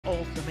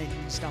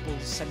men's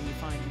doubles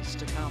semi-finals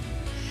to come.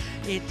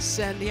 It's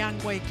Liang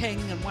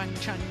and Wang,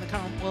 the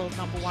current world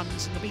number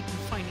ones and the beaten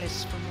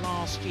finalists from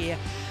last year,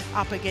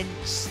 up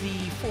against the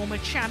former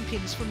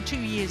champions from 2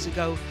 years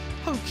ago,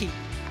 Hoki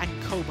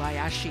and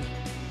Kobayashi.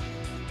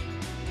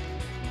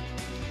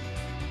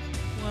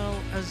 Well,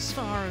 as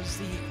far as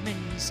the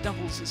men's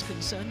doubles is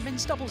concerned,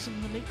 men's doubles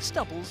and the mixed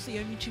doubles, the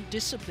only two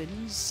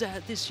disciplines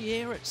this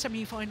year at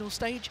semi-final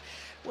stage,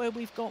 where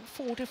we've got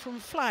 4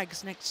 different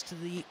flags next to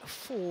the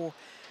 4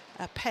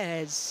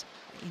 pairs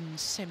in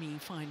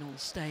semi-final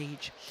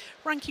stage.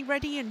 Ranky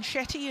Reddy and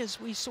Shetty, as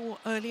we saw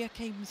earlier,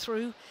 came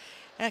through,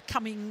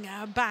 coming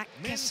back,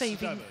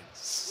 saving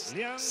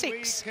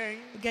 6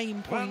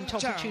 game point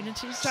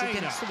opportunities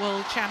against the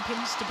world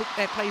champions to book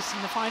their place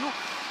in the final.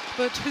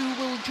 But who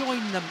will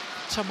join them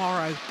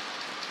tomorrow?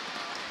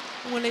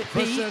 Will it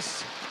be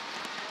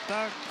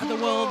the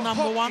world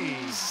number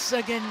ones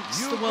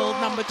against the world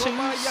number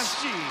twos?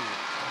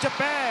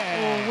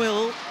 Japan. Or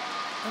will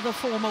the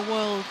former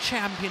world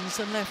champions,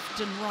 the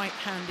left and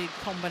right-handed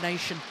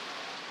combination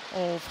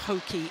of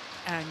Hoki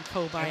and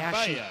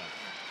Kobayashi,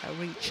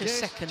 reach a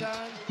second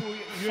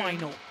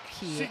final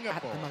here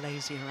at the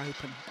Malaysia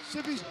Open?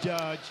 Service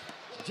judge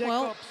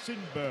Well,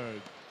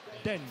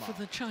 Denmark. for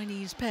the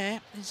Chinese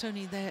pair, it's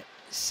only their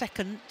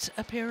second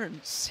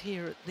appearance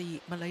here at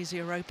the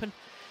Malaysia Open,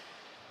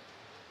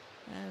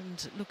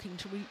 and looking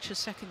to reach a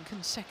second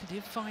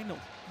consecutive final.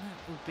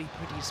 That would be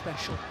pretty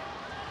special.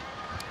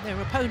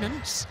 Their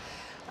opponents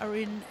are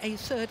in a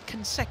third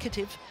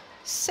consecutive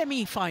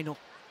semi-final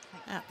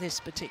at this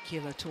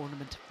particular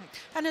tournament.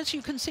 And as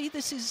you can see,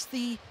 this is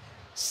the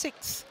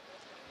 6th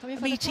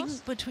meeting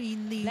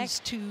between these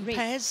two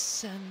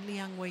pairs, and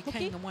Liang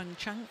and Wang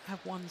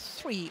have won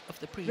 3 of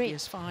the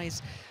previous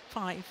 5,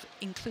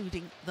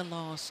 including the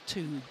last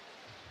 2.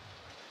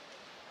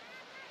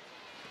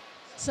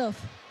 Serve.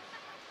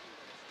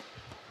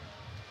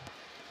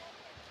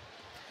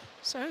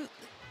 So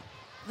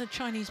the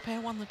Chinese pair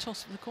won the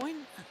toss of the coin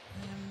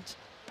and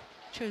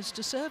chose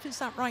to serve. Is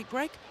that right,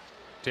 Greg?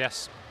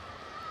 Yes.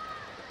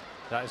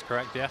 That is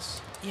correct,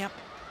 yes. Yep.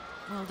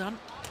 Well done.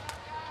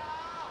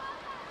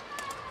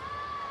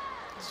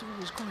 It's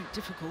always quite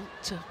difficult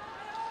to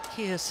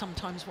hear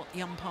sometimes what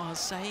the umpire's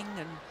saying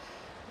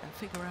and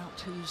figure out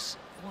who's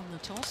won the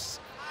toss.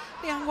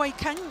 Liang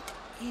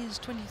is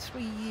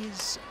 23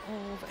 years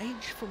of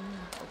age from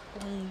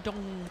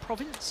Guangdong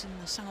province in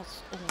the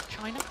south of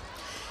China.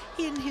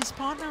 He and his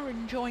partner are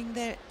enjoying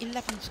their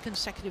 11th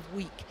consecutive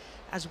week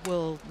as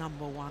world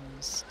number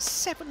ones.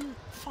 7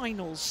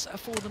 finals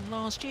for them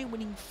last year,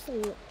 winning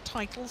 4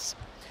 titles.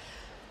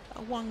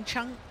 Wang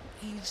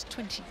is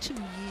 22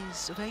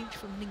 years of age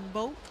from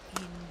Ningbo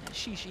in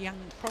Zhejiang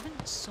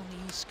province on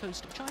the east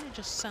coast of China,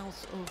 just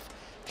south of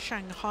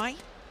Shanghai.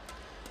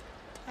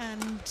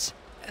 And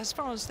as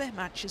far as their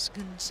match is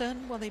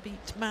concerned, well, they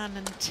beat Man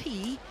and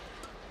T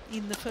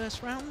in the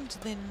first round,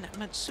 then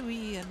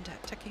Matsui and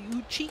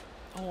Takeuchi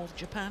of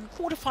Japan.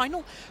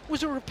 Quarterfinal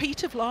was a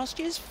repeat of last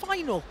year's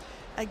final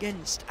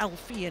against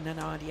Alfian and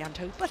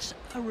Ardianto, but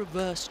a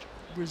reversed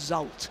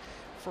result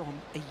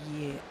from a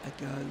year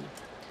ago,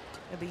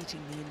 beating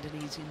the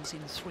Indonesians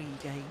in 3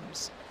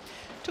 games.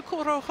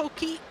 Takuro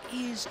Hoki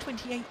is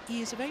 28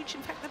 years of age.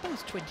 In fact, they're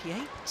both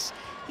 28.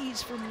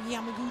 He's from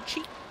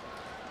Yamaguchi.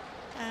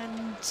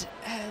 And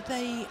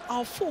they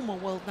are former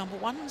world number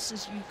ones,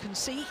 as you can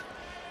see.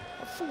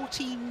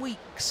 14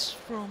 weeks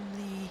from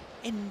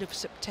the end of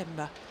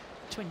September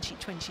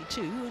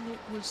 2022, and it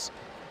was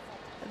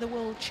the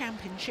World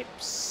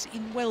Championships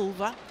in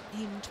Huelva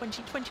in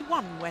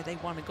 2021 where they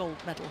won a gold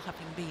medal,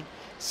 having been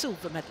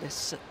silver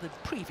medalists at the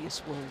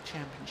previous World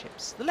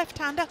Championships. The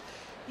left-hander,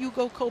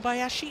 Yugo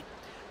Kobayashi,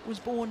 was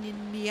born in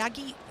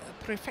Miyagi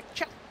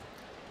Prefecture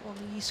on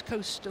the east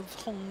coast of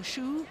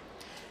Honshu.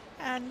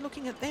 And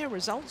looking at their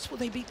results, well,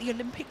 they beat the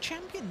Olympic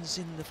champions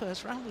in the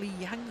first round,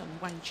 Liang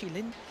and Wang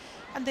Qilin,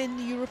 and then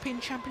the European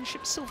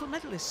Championship silver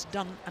medalists,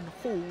 Dunn and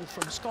Hall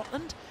from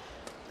Scotland,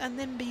 and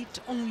then beat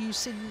Ong Yu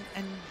Sin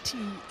and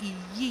Tiu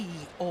Yi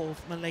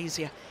of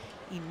Malaysia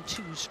in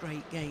 2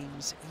 straight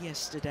games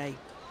yesterday.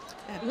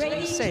 It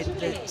was said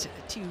that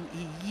Tiu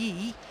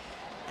Yi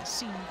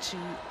seemed to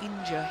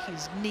injure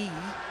his knee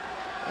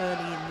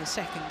early in the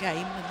second game,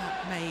 and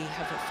that may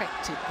have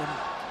affected them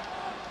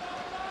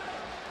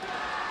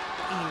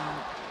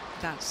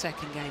in that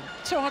second game.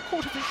 So our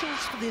court officials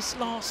for this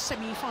last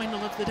semi-final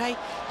of the day,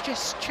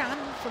 Jess Chan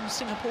from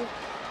Singapore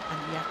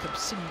and Jakob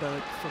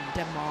Simberg from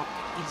Denmark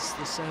is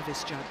the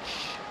service judge.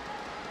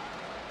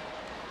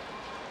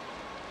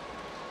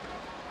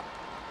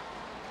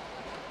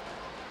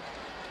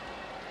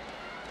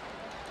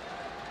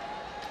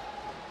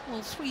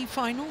 Well, 3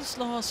 finals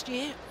last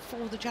year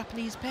for the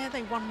Japanese pair.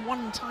 They won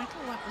 1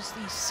 title, that was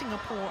the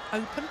Singapore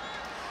Open,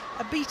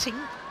 beating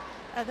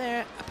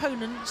their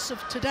opponents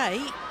of today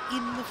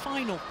in the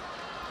final.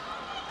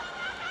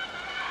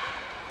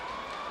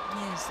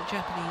 Here's the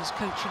Japanese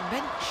coaching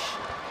bench.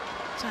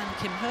 Tan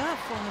Kim He,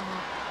 former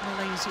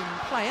Malaysian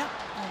player,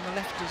 on the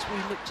left as we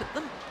looked at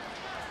them.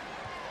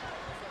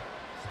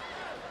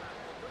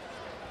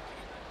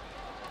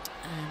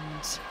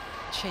 And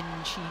Chen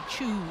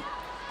Chi-chu,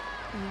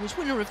 who was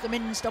winner of the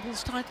men's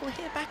doubles title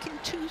here back in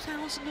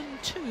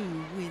 2002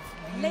 with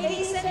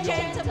Ladies and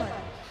Liang. gentlemen,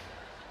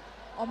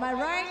 on my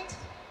right,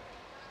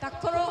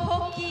 Takuro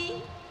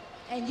Hoki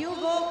and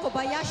Yugo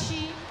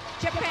Kobayashi,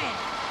 Japan.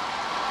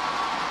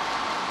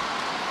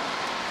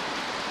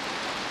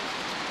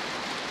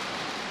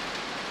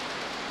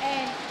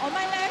 And on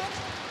my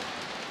left,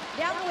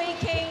 Liang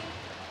Wei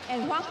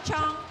and Wang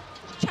Chang,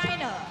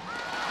 China.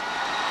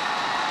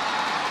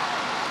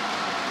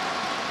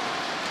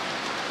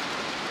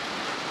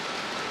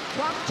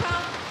 Wang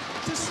Chang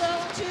to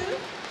serve to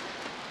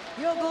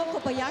Yugo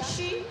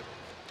Kobayashi.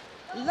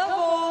 Love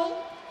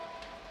all.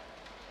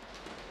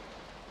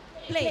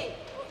 Play.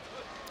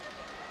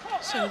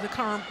 So the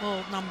current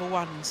world number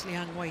ones,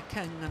 Liang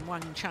Weikeng and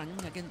Wang Chang,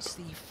 against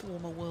the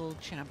former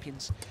world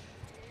champions,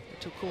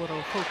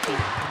 Takuro Hoki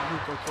and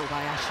Yugo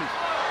Kobayashi.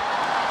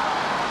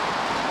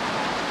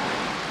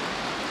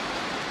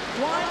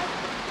 One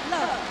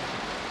love.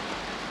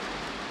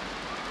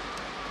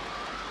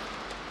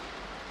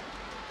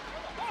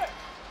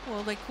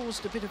 Well, they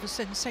caused a bit of a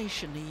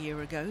sensation a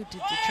year ago,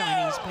 did the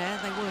Chinese pair.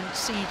 They weren't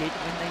seeded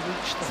when they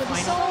reached the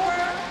final.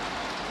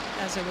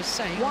 As I was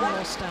saying, they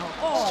lost out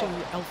to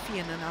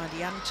Alfian and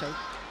Adianto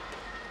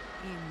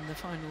in the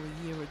final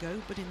a year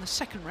ago, but in the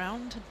second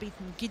round had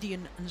beaten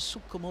Gideon and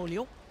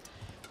Sukamolio.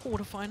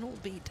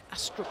 Quarterfinal beat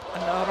Astrup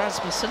and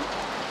Rasmussen,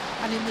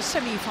 and in the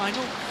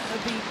semi-final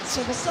beat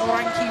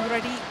Ranki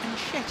Reddy and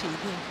Shetty,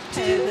 the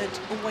pair that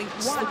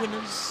awaits the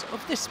winners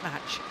of this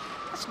match.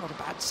 That's not a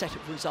bad set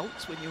of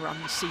results when you're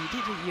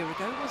unseeded a year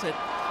ago, was it?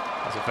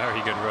 That's a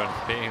very good run,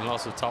 beating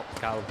lots of top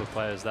caliber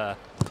players there.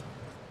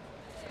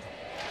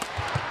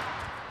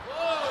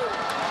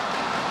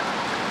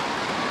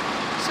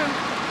 So,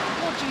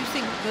 what do you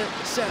think that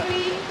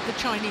the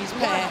Chinese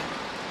pair,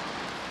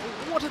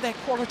 what are their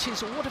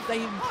qualities, or what have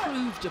they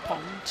improved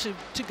upon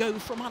to go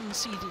from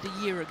unseeded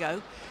a year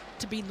ago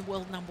to being the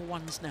world number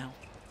ones now?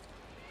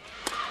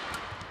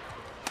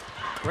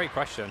 Great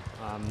question.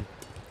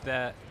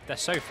 They're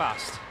so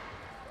fast.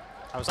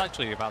 I was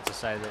actually about to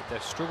say that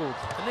they've struggled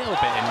a little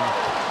bit in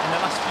the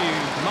last few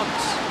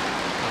months,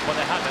 but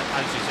they had,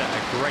 as you said,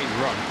 a great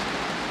run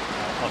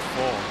of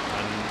form,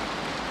 and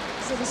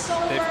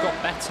they've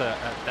got better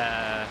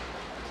at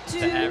the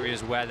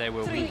areas where they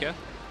were weaker.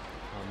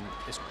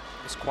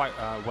 It's quite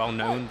well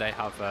known they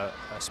have a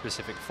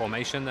specific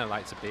formation they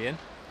like to be in,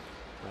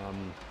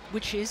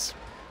 which is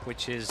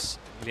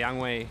Liang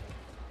Wei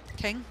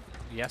Keng.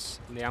 Yes,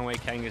 Liang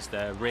Weikeng is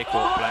the rear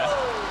court player,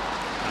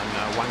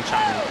 and Wang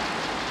Chang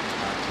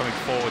coming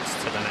forwards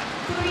to the net.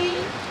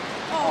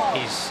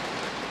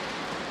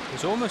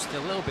 He's almost a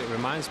little bit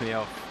reminds me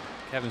of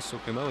Kevin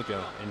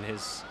Sukamiljo in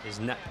his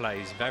net play.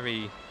 He's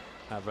very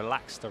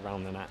relaxed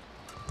around the net.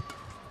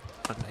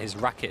 And his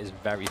racket is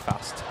very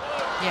fast.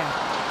 Yeah.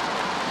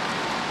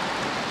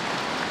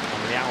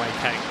 And Liang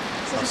Weikeng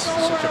has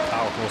such a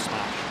powerful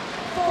smash.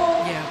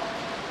 Yeah.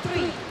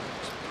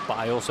 But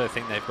I also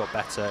think they've got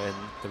better in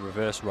the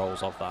reverse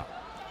rolls of that.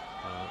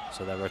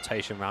 So their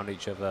rotation around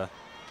each other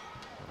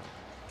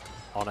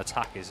on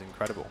attack is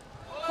incredible.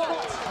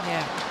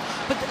 Yeah,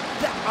 but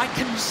I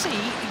can see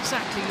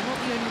exactly, you're not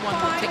the only one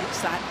that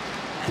thinks that.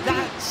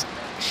 That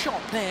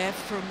shot there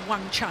from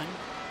Wang Chang,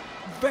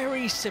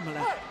 very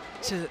similar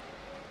to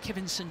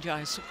Kevin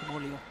Sanjay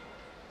Sukamolio.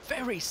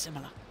 Very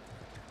similar.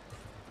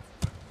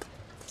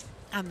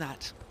 And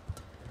that.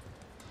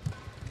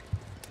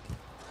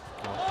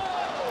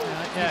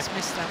 Yeah, he's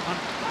missed that one.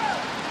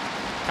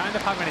 Kind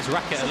of having his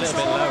racket a little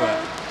bit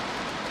lower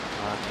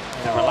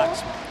in a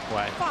relaxed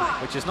way,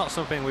 which is not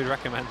something we'd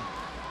recommend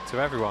to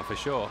everyone for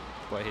sure,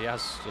 but he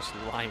has just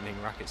lightning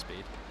racket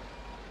speed.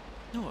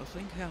 No, I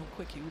think how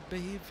quick he would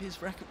be if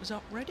his racket was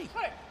up ready.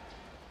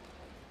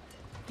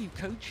 You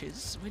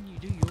coaches, when you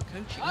do your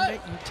coaching, I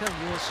bet you tell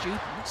your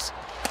students,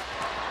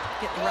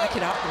 get the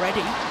racket up ready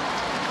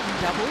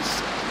in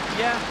doubles.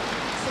 Yeah.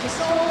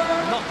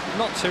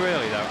 Not too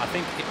early though. I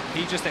think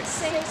he just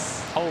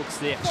holds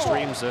the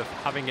extremes of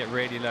having it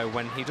really low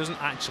when he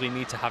doesn't actually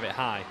need to have it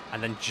high,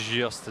 and then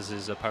just as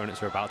his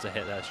opponents are about to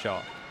hit their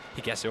shot,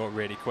 he gets it up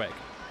really quick.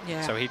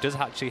 Yeah. So he does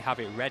actually have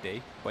it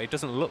ready, but it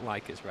doesn't look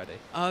like it's ready.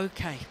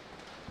 Okay.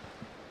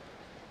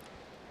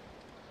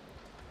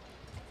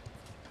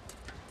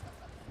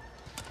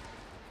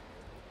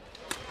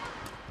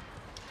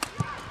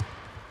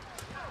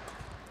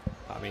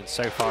 I mean,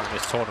 so far in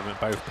this tournament,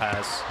 both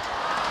pairs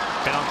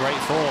been on great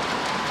form.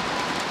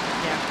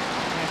 Yeah,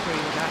 I agree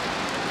with that.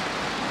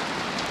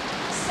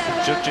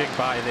 Judging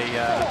by the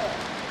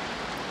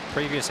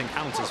previous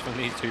encounters from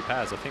these two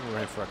pairs, I think we're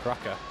in for a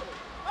cracker.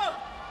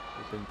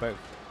 We've been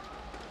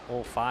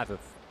all five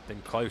have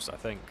been close, I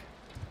think.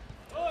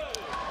 Yeah,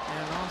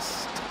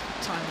 last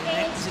time we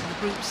met was in the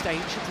group stage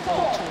of the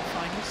World Tour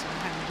finals in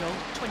Hangzhou,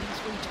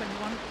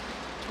 23-21,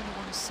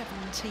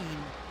 21-17.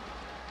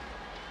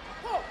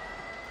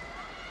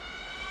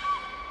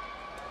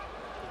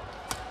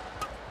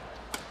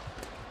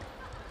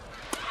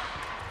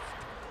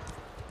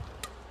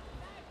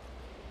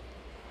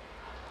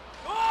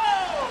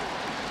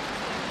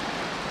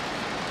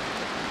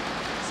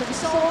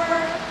 Service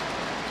over.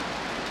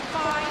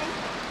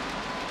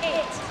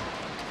 5-8.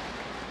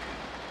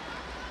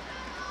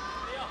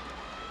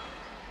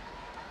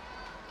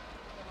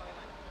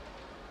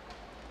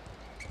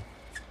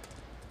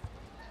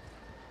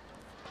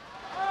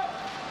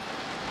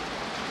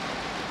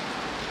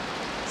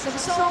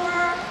 Service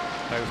over.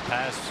 Both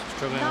pairs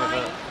struggling with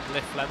a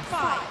lift length.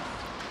 5.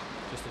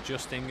 Just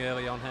adjusting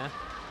early on here.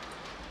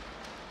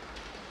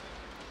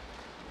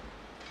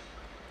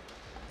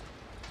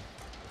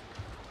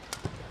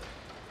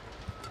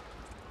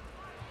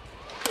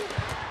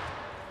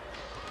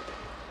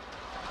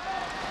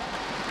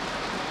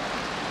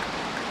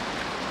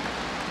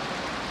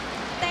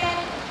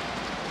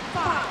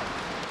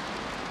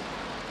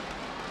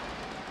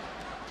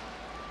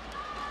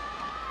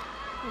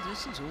 Well,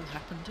 this has all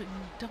happened in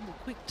double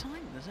quick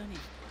time. There's only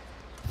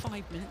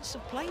 5 minutes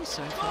of play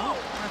so far.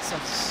 That's a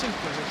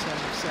super return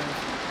of serve.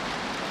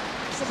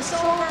 Service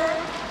over.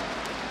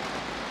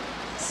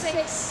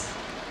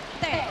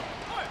 6-10.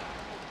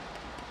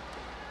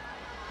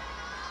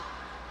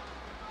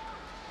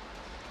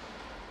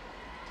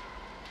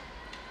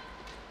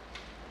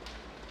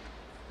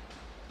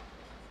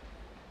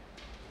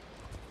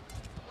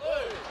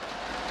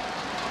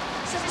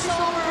 Service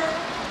over.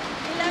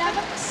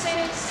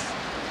 11-6.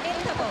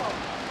 Interval.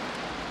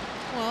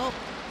 Well,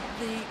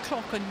 the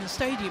clock in the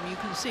stadium you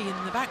can see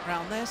in the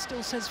background there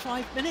still says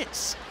 5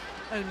 minutes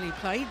only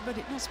played, but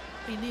it must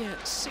be near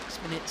 6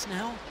 minutes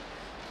now,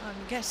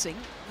 I'm guessing.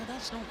 But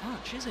that's not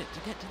much, is it, to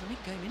get to the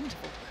mid-game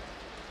interval?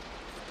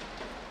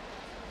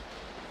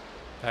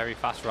 Very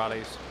fast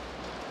rallies.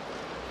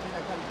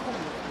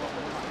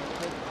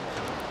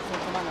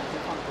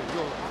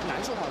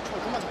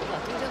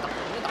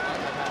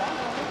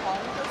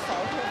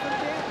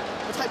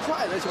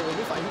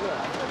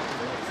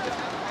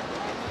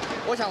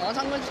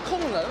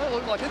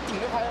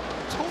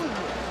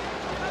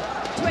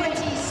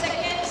 Twenty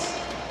seconds.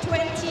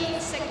 20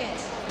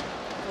 seconds.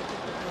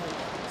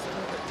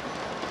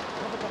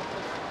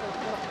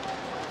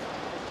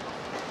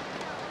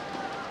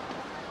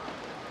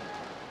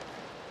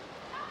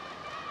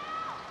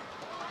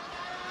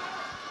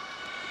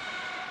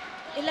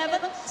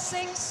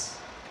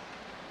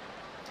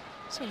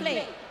 So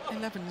Play.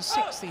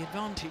 11-6 the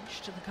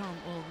advantage to the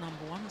current world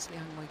number ones,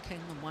 Liang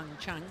and Wang.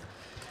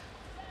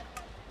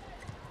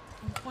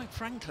 And quite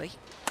frankly,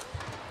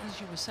 as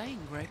you were saying,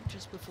 Greg,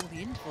 just before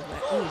the interval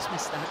there, always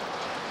missed that.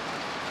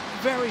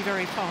 Very,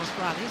 very fast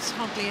rallies,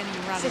 hardly any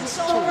rallies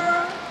at all.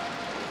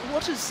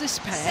 What has this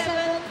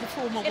pair, the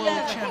former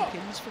world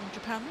champions from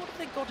Japan, what have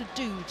they got to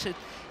do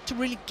to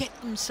really get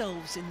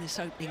themselves in this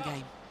opening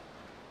game?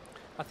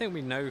 I think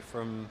we know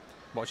from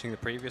watching the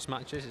previous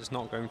matches, it's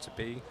not going to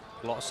be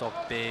lots of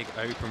big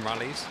open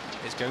rallies.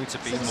 It's going to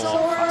be more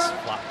fast,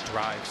 flat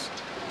drives.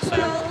 So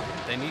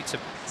they need to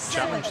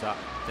challenge that.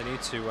 They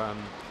need to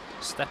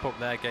step up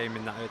their game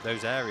in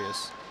those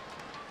areas.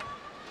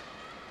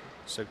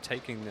 So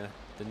taking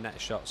the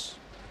net shots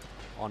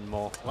on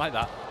more like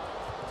that.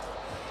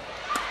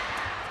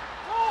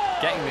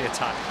 Getting the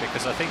attack,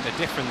 because I think the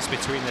difference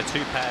between the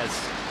two pairs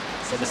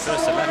in the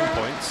first 11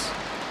 points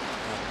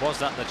was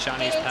that the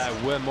Chinese pair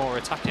were more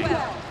attacking.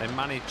 They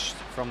managed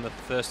from the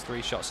first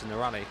 3 shots in the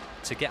rally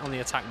to get on the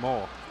attack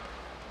more,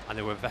 and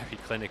they were very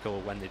clinical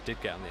when they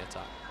did get on the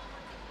attack.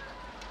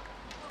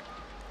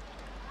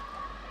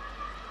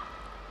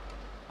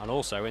 And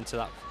also into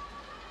that,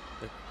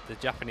 the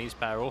Japanese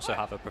pair also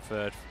have a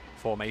preferred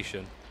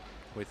formation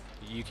with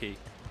Hoki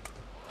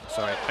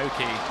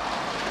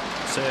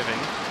serving,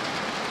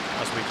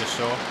 as we just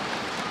saw,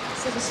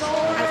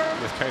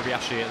 with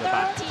Kobayashi at the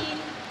back.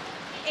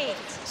 13-8.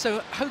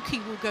 So Hoki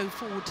will go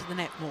forward to the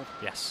net more.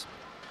 Yes.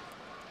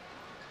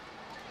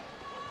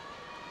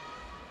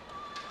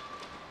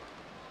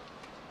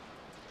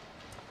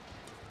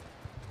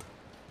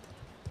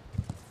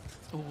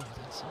 Oh,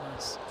 that's a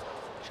nice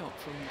shot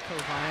from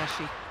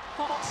Kobayashi.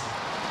 Hot.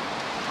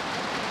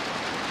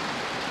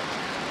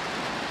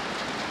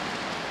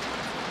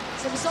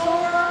 Service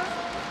over.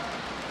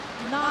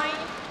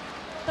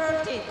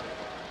 9-13.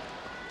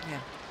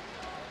 Yeah.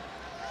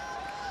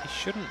 He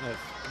shouldn't have,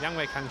 Yang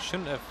Wei-Kang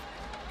shouldn't have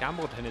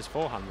gambled in his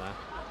forehand there.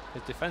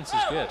 His defense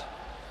is good.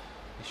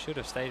 He should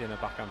have stayed in a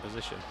backhand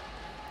position,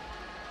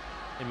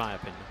 in my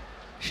opinion.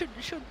 Should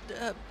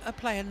a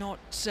player not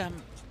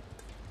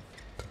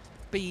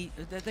be,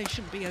 they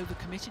shouldn't be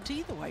overcommitted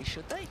either way,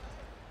 should they?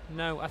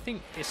 No, I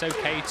think it's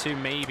okay to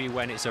maybe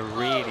when it's a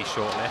really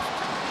short lift,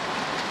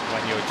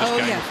 when you're just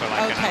going for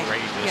like an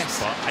outrageous,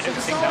 but I don't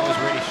think that was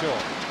really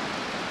short.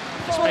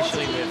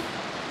 Especially with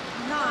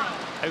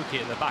Hoki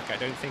at the back, I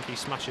don't think he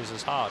smashes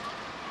as hard.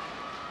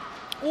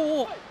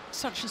 Or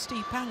such a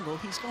steep angle.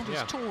 He's not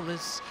as tall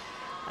as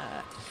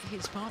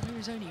his partner,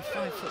 who's only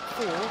 5'4".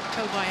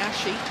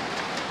 Kobayashi,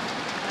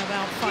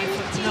 about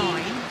 5'9".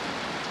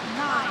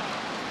 9.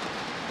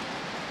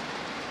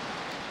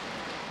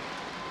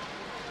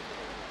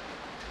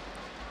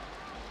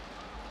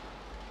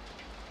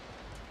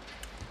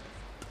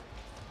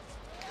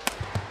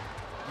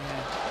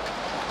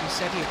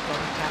 Said he had got a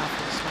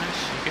powerful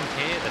smash. You can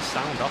hear the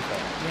sound off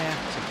it.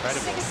 Yeah. It's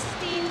incredible.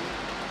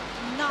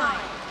 16-9.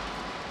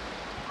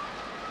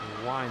 He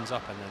winds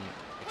up and then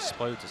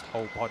explodes his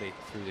whole body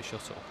through the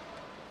shuttle.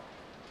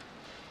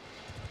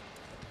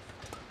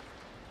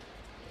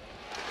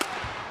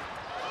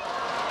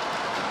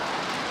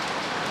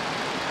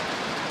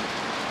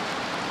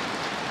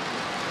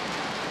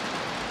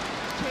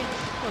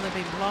 Well, they've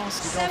been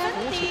blasted off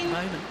court at the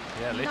moment.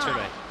 Yeah,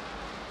 literally.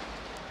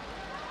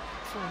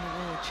 Former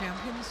world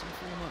champions and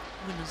former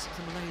winners of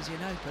the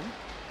Malaysian Open.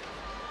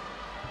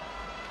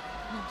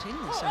 Not in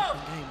this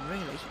open game,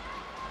 really.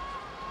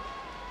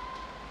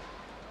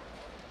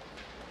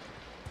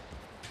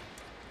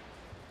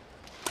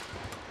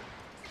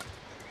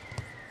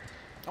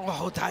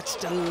 Oh, that's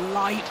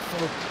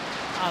delightful.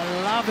 I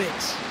love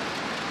it.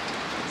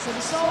 So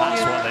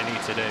That's what they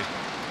need to do.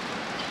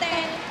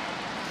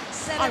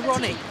 10-17.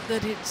 Ironic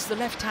that it's the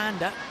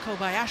left-hander,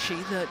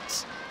 Kobayashi,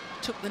 that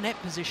took the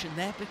net position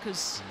there,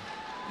 because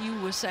you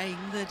were saying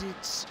that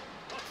it's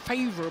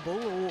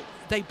favourable, or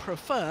they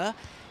prefer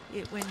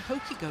it when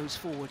Hoki goes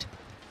forward.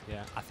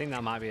 Yeah, I think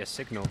that might be a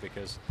signal,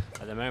 because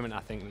at the moment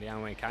I think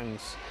Liang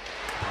Weikang's,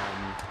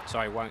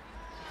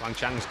 Wang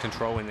Chang's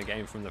controlling the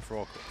game from the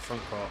front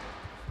court.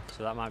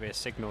 So that might be a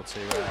signal to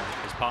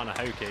his partner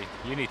Hoki.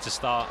 You need to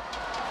start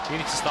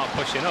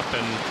pushing up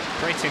and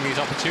creating these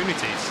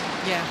opportunities.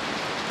 Yeah.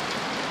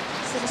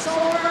 Service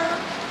over.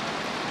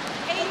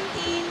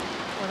 18.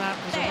 Well, that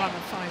was a run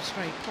of 5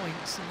 straight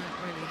points, and that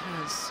really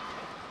has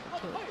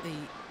put the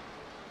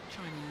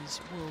Chinese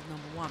world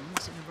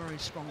 #1s in a very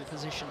strong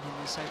position in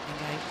this opening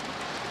game.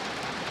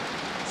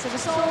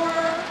 Service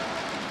over.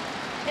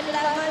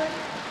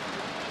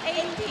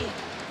 11-18.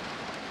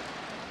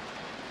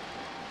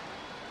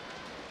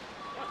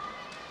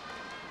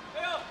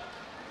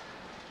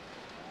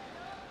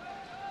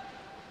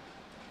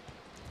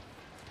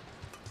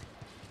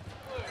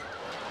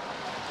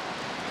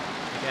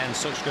 Again,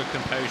 such good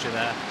composure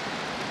there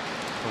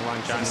from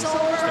Wang Chang, just to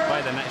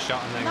play the net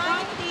shot and then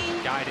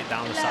guide it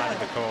down the side of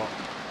the court.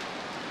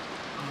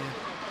 Yeah,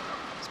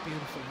 it's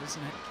beautiful,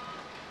 isn't it?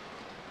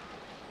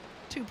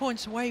 2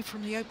 points away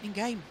from the opening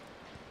game.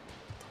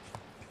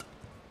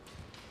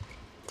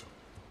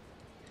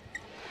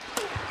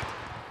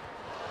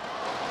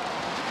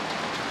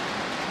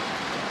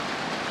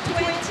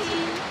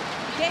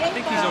 I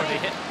think he's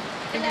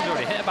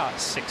already hit about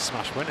 6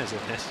 smash winners in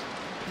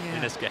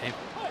this game.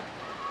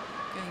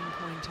 Game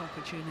point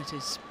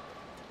opportunities.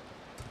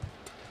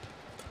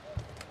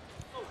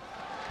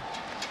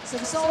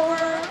 Service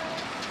over.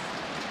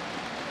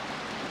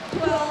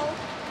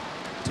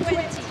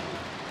 12-20.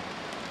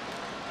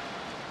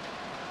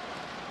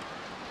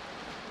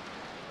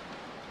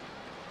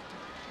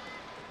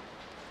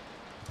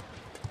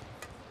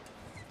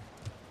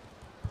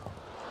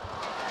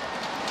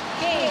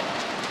 Game.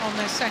 On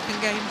their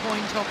second game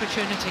point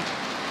opportunity.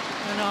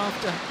 And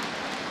after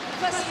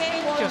First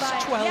game won just by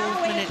 12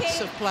 Liang minutes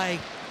Weikang of play.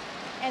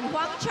 and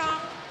Wang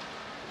Chang,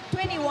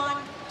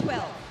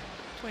 21-12.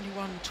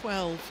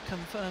 21-12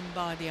 confirmed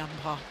by the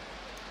umpire.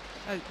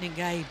 Opening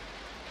game.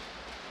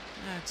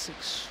 That's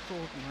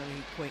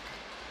extraordinarily quick.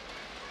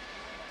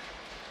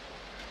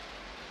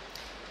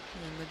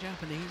 And the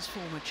Japanese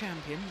former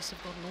champions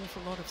have got an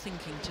awful lot of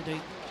thinking to do.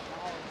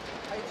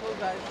 12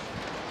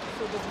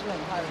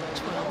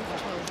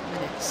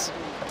 minutes.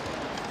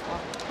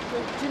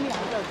 尽量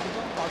在途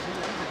中保持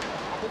严谨，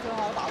不正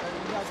好打的人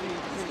家去连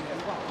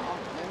贯啊，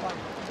连贯，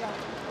这样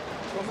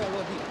球没有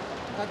落地，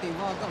他顶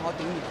方正好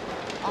顶你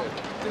啊。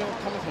这个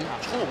他们很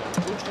冲，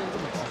不是冲这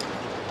么直，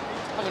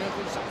他可能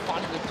会想发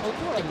那个顶住，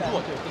对，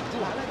顶住，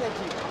完了再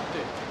进，对，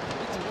你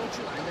主动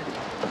去拦再进。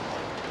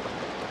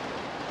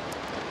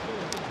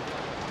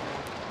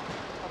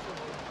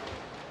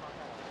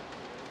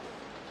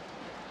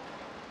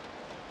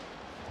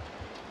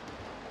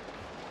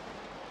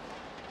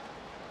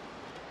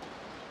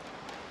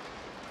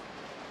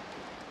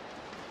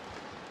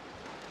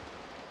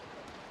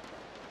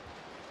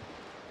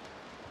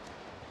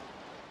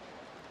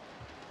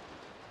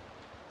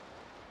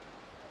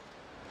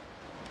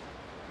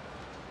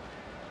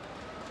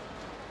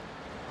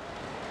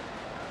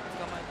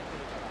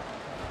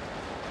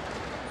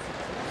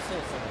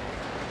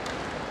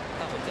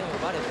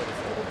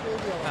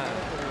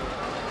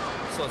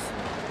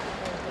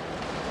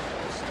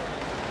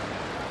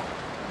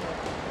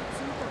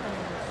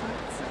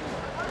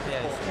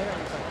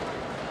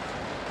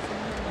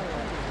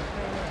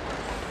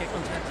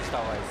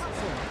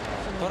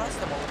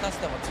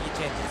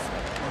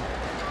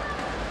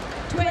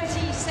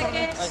 20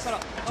 seconds.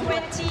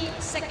 20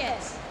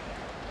 seconds.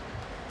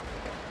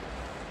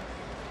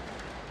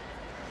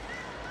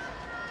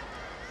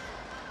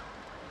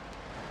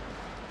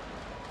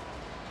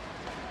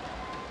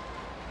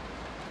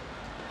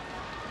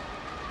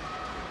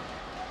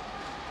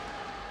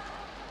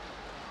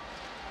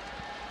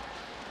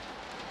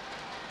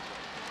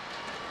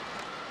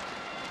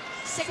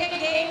 Second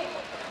game,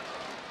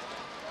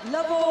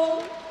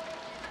 level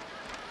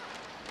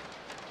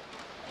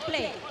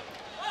play.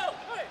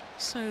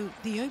 So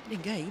the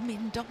opening game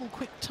in double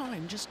quick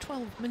time, just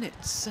 12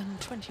 minutes and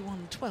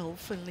 21-12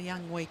 for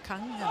Liang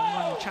Weikang and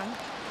Wang Chang.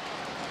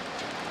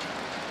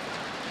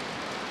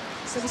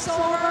 Service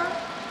over,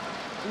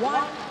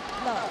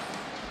 1-love.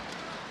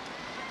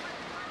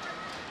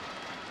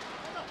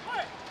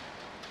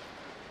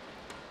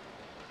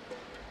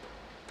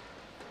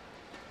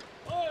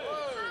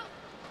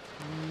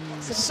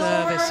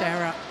 Service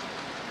error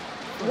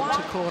from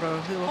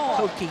Takoro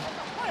Hoki.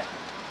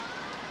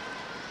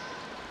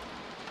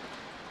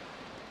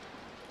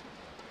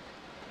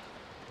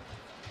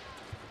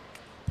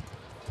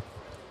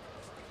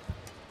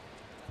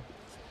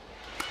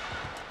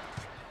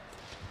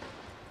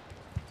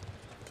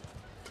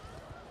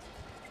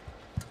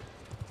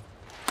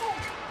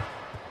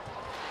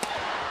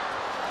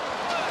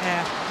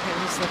 Yeah, it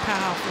was the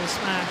powerful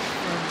smash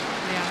from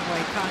Liang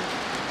Weikang.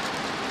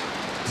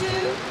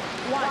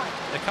 2-1.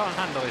 They can't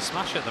handle his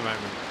smash at the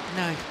moment.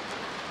 No.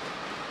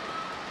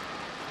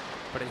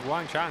 But it's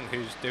Wang Chang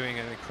who's doing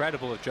an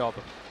incredible job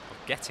of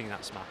getting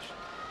that smash.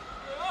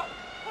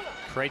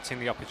 Creating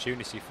the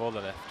opportunity for the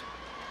lift.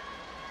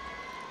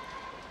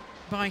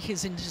 By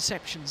his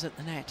interceptions at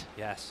the net.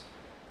 Yes.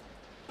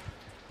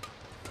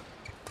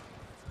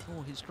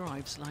 Or his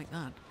drives like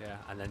that. Yeah,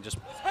 and then just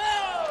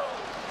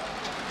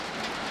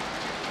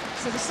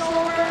Service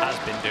over. has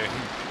been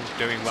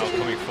doing well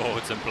coming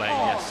forwards and playing,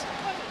 yes.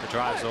 The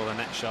drives or the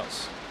net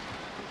shots,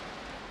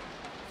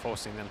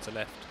 forcing them to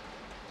lift.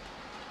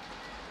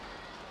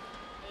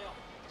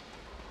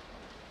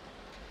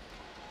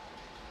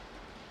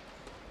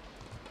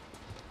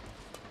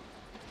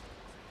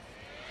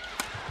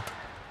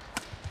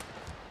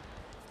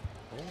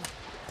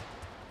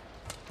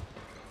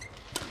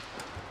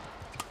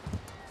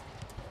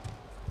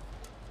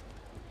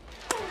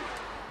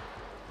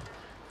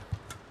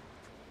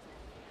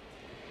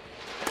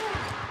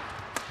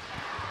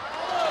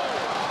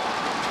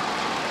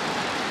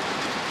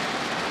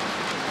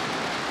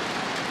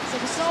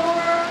 Service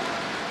over,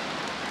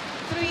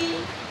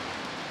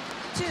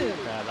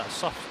 3-2. Yeah, that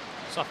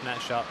soft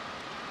net shot,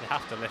 they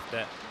have to lift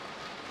it.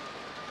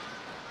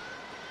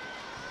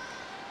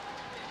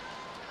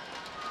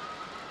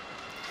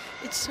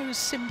 It's so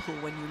simple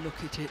when you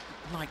look at it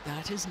like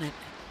that, isn't it?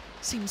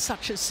 Seems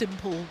such a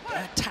simple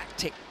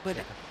tactic, but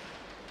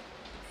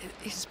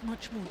it's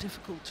much more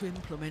difficult to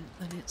implement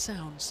than it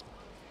sounds.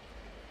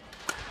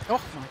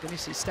 Oh my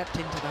goodness, he stepped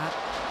into that.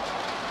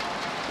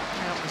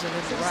 That was a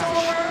little Service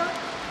rash. over,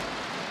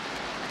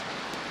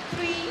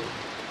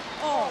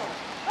 3-all.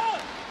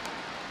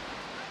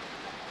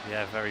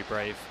 Yeah, very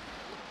brave.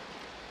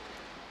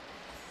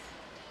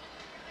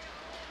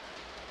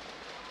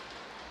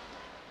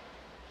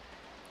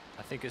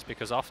 I think it's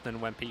because often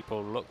when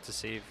people look to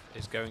see if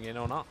it's going in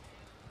or not,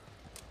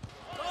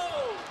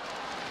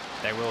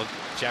 they will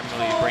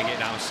generally bring it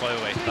down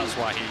slowly. That's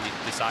why he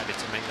decided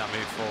to make that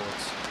move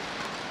forwards.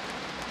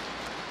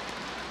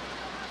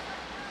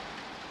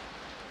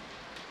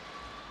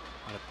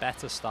 And a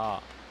better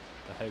start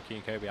for Hoki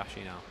and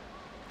Kobayashi now.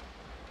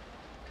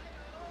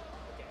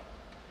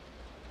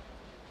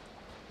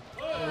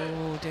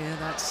 Oh dear,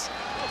 that's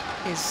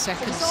his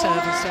second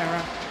service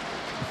error.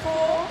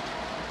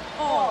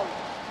 4-all.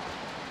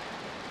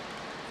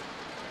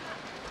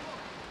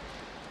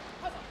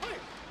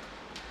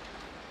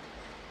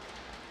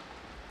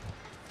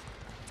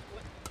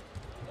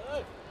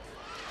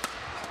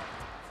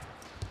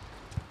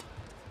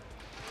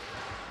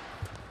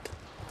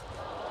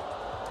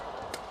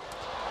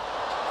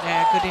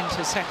 Yeah, good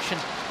interception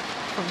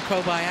from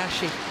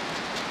Kobayashi.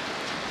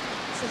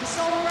 Service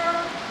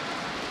over,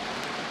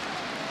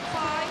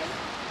 5-4.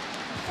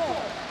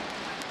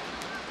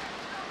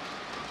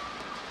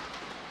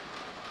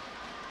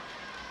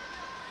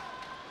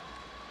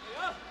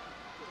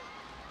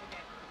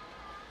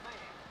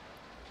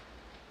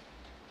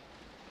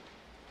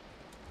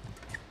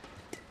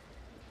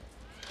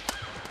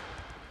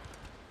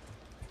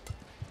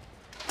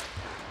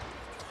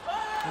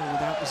 Oh,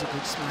 that was a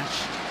good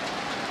smash.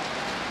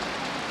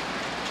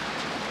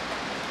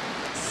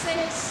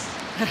 6-4.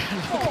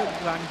 Look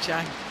at Wang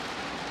Chang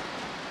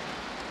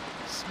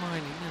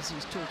smiling as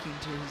he's talking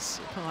to his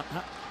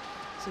partner.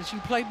 Says, you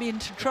played me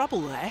into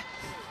trouble there,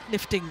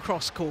 lifting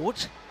cross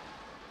court.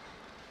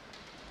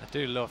 I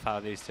do love how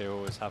these two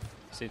always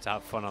seem to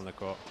have fun on the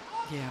court.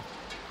 Yeah.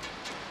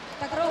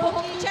 Takoro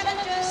Hoki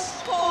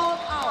challenges 4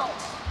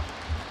 out.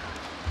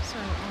 So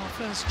our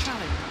first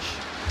challenge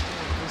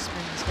for this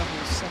men's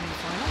doubles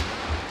semi-final.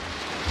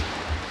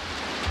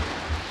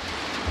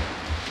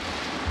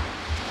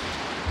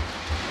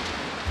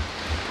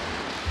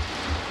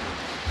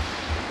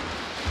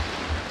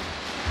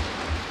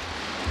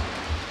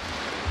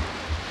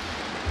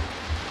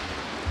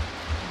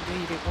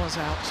 Indeed, it was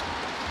out.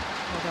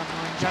 Well done,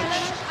 line judge.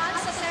 Challenge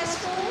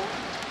unsuccessful.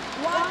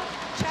 1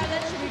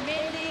 challenge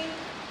remaining.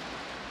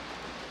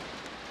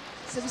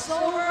 Service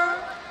over,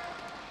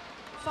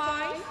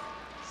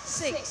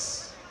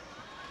 5-6.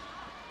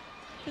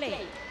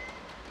 Play.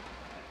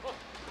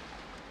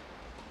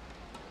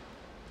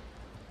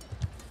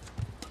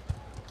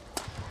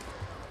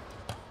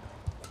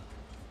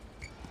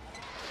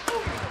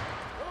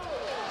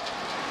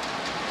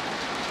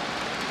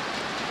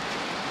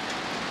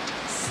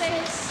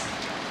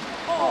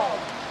 6-all.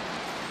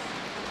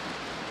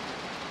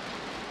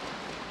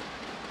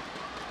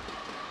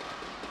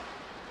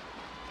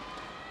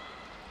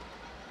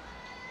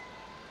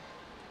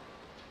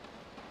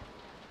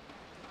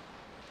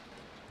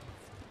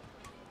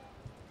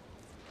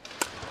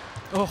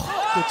 Oh,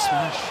 good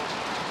smash.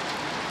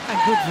 And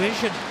good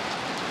vision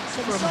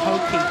from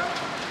Hoki.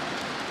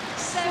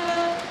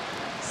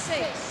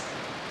 7-6.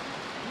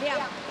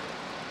 Liang.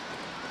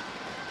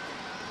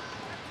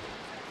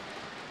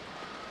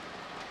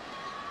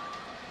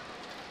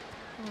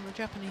 Well, the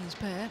Japanese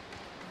pair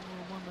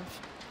were one of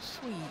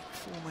 3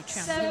 former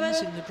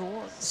champions in the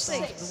draw at the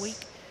start of the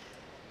week.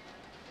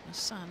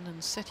 San and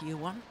Setia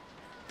won,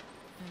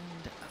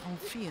 and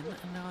Alfian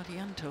and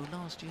Ardianto,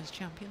 last year's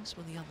champions,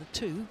 were the other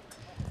 2.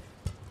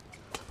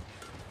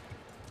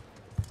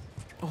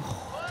 Oh,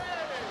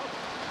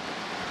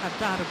 had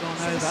that have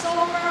gone over,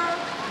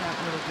 that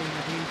would have been a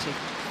beauty.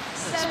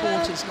 The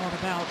sport is not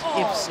about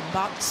ifs and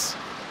buts.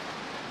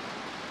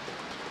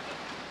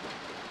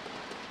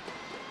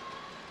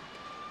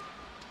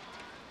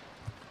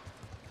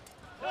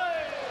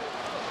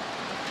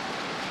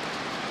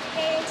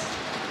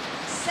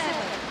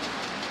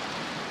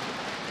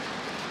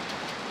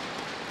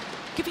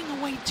 Giving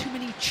away too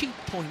many cheap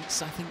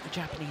points, I think, the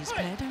Japanese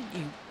pair, don't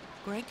you,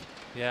 Greg?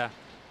 Yeah.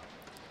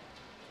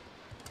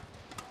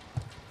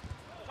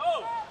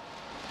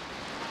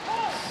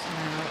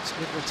 That's a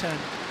good return. I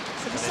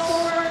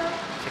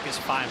think it's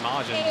fine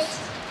margins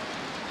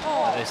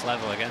at this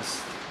level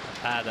against a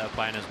pair that are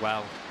playing as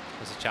well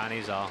as the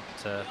Chinese are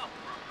to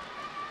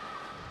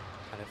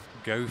kind of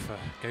go for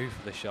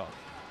the shot.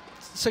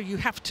 So you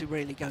have to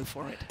really go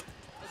for it,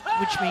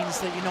 which means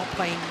that you're not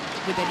playing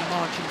with any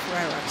margin for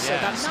error. Yeah. So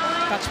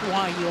that's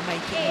why you're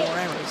making more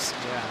errors.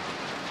 Yeah.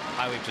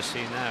 Like we've just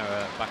seen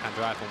there, backhand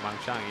drive from Wang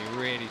Chang. He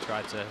really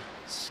tried to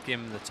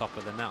skim the top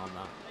of the net on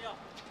that.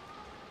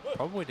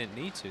 Probably didn't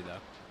need to though.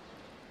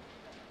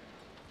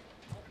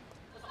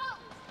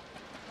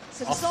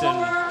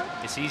 Often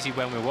it's easy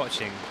when we're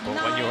watching, but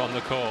when you're on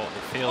the court,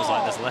 it feels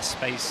like there's less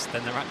space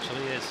than there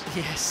actually is.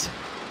 Yes.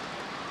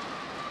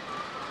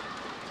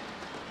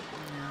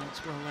 Yeah,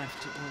 it's well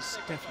left. It was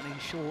definitely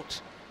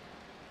short.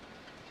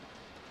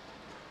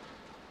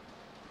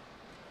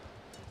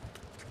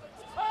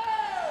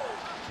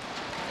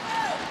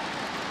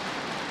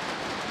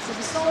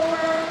 Service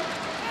over.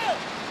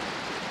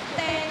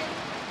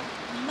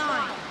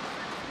 10-9.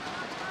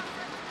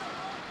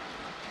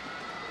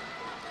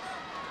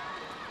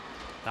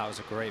 That was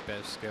a great bit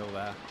of skill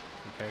there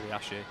from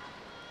Kobayashi.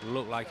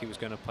 Looked like he was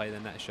going to play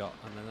the net shot,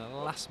 and then at the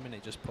last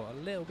minute just put a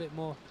little bit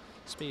more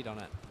speed on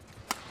it.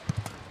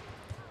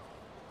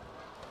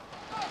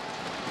 So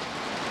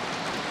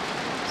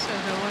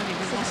there'll only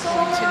be 1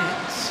 point in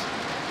it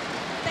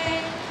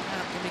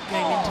at the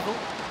mid-game interval.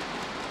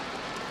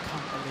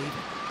 Can't believe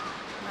it.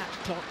 Match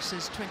clock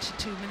says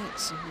 22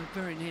 minutes, and we're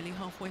very nearly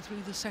halfway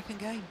through the second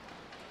game.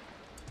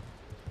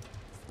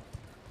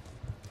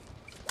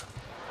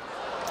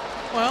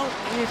 Well,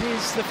 it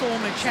is the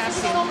former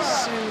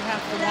champions who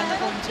have the 1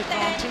 point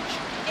advantage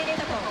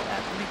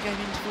at the mid-game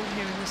interval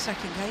here in the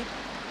second game.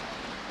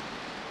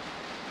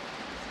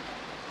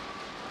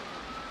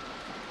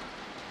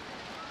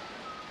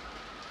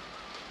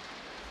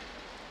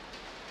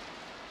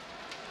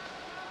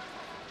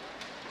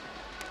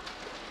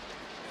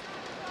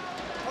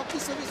 Hoki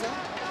service,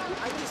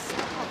 I just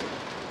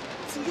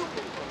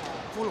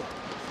follow.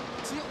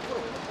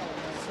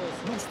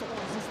 No stop,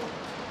 no stop.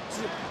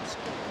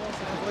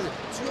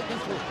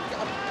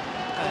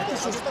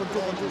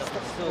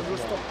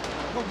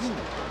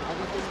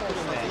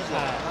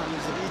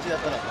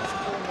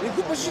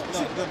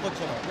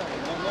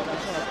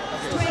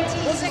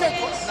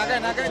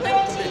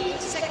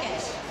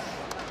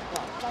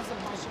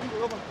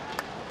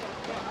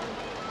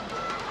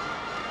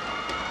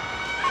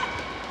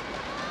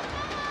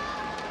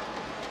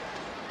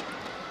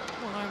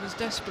 Well, I was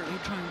desperately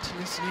trying to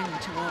listen in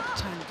to what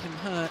Tank and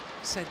Hurt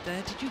said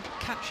there. Did you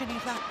catch any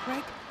of that,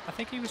 Greg? I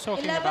think he was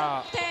talking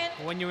about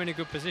when you're in a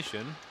good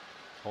position,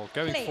 or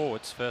going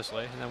forwards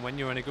firstly, and then when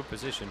you're in a good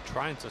position,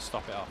 trying to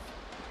stop it off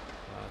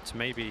to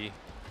maybe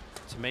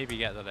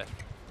get the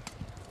lift.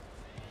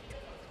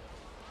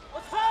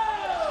 But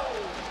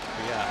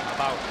yeah,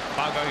 about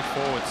going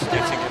forwards,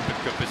 getting in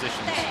good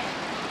positions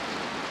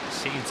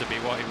seemed to be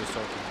what he was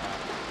talking about.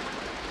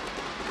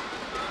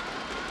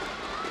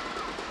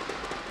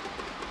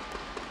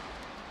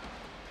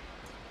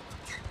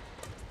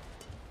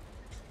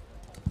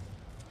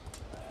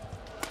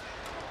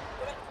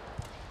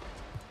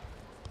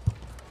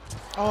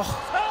 Oh,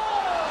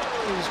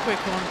 he was quick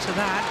onto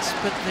that,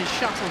 but the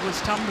shuttle was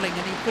tumbling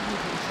and he couldn't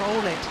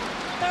control it.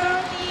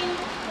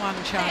 13-10.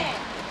 Wang Chang.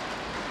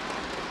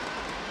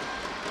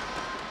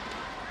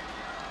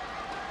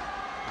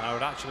 I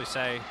would actually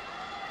say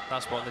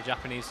that's what the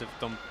Japanese have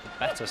done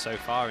better so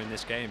far in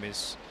this game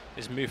is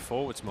move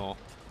forwards more,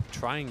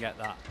 try and get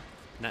that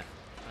net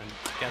and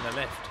get the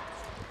lift.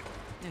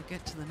 Yeah,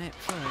 get to the net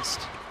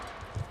first.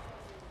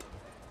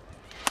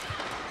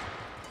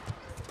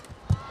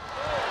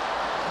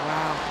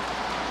 Wow.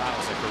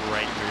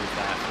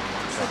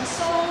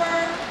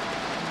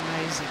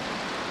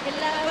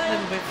 A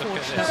little bit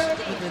fortunate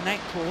 30. with the neck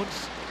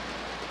cords.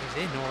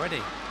 He's in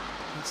already.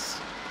 It's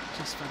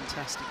just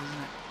fantastic,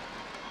 isn't it?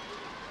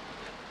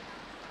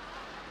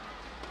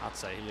 I'd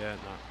say he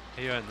earned that.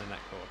 He earned the neck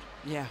cord.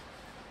 Yeah.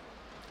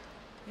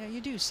 Yeah,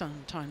 you do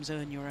sometimes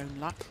earn your own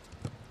luck.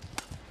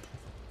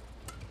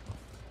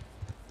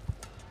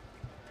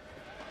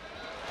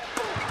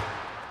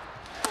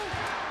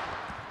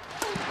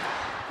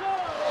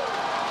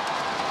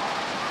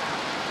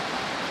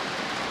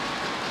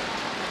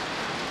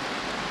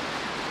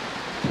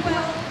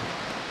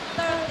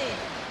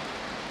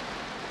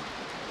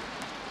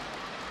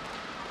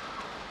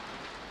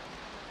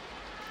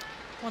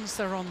 Once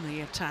they're on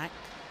the attack,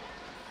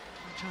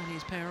 the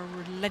Chinese pair are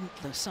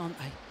relentless, aren't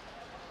they?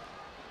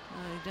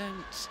 They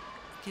don't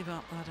give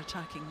up that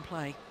attacking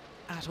play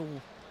at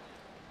all.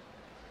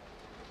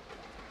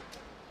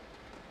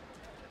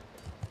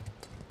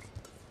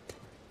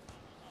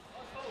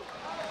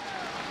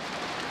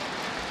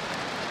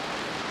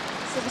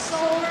 Service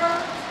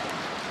over,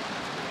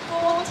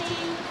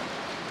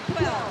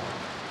 14-12.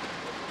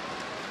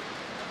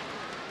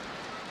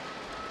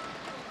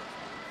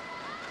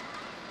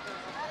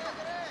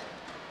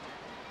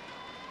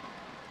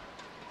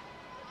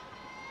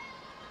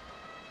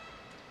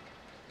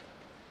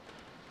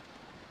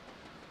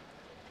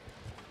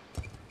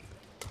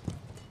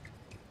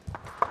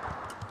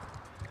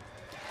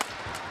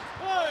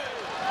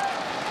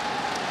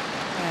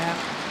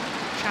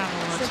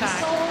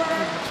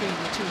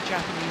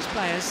 Japanese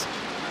players.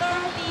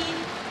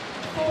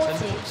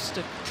 13-14. It's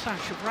a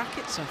clash of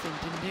rackets, I think,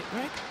 didn't it,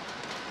 Greg?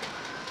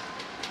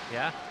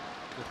 Yeah,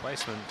 good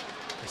placement.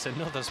 It's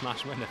another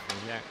smash winner from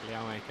Liang.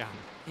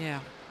 Yeah,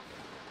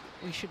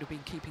 we should have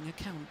been keeping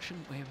account,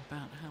 shouldn't we,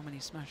 about how many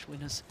smash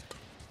winners.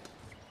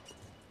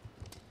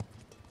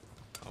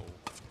 Oh,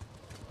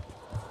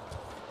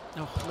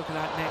 look at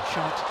that net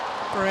shot.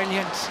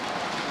 Brilliant.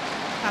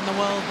 And the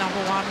world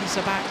 #1s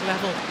are back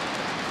level.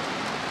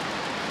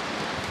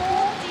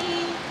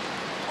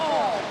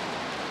 14-all.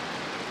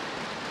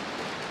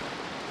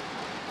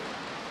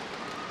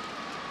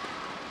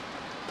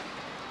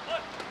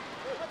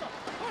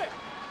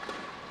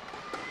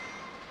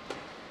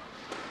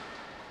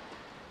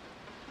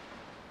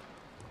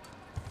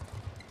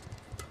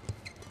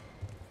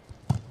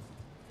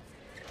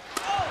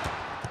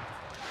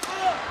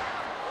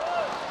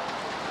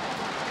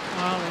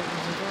 Well, it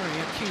was a very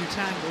acute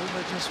angle,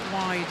 but just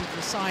wide of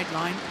the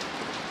sideline.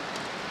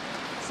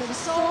 So the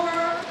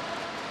score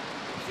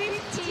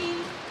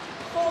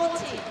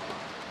 15-14.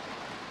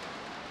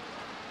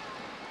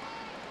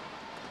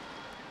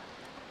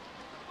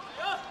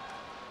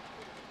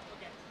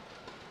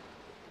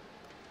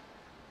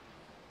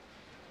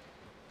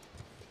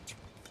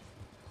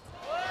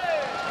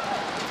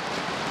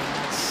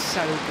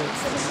 So good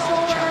from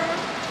Zhang.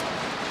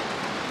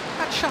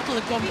 That shuttle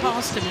had gone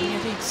past him, and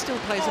yet he still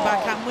plays a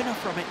backhand winner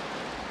from it.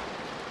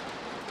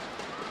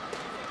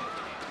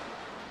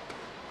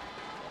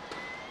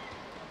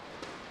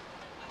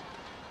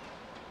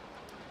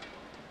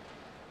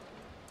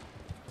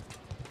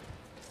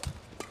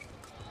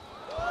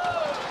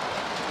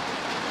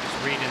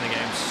 he's reading the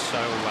game so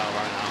well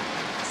right now.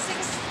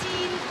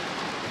 16-15.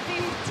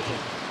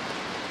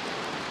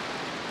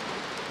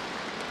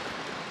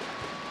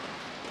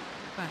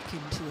 Back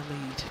into the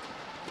lead.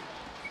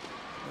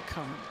 The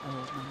current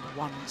world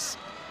 #1s.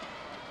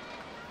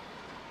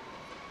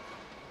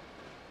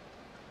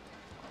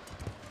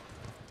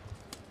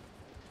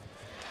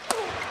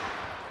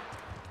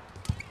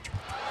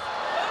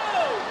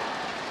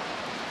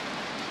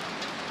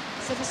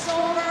 So the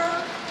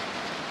over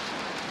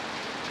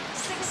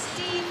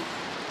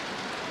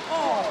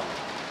 16-all.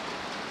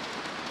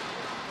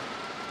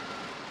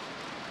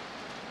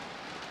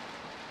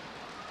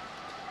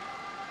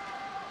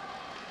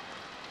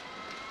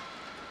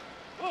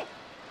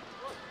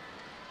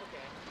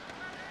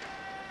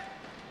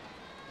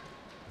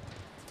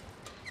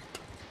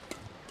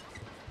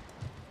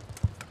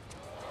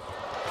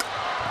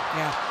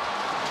 Yeah.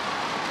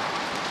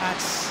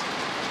 That's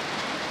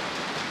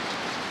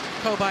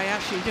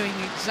Kobayashi doing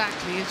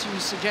exactly as you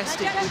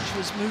suggested, which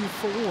was move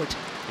forward.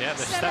 Yeah,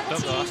 they've stepped up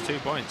the last 2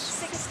 points.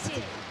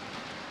 16.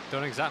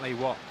 Done exactly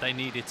what they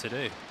needed to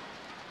do.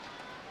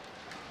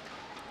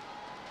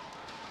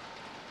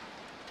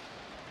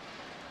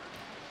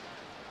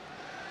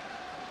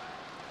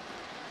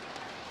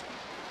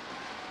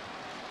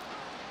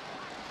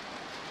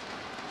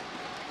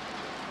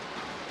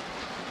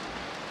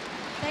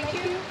 Thank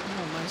you.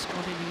 Almost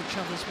got in each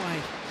other's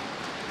way.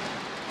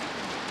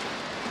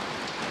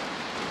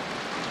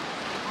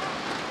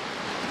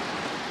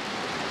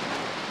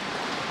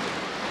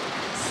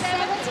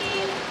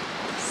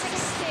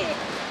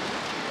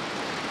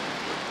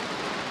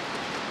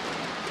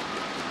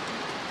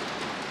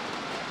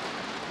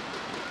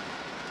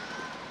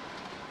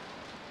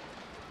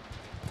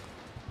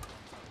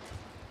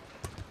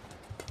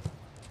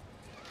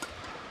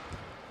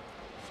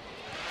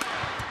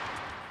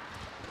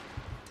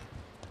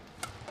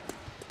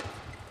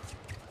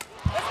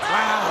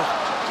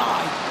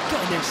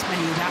 Me,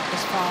 that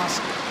was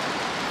fast.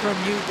 from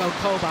Yugo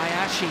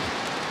Kobayashi.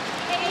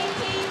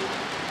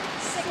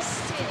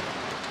 18-16.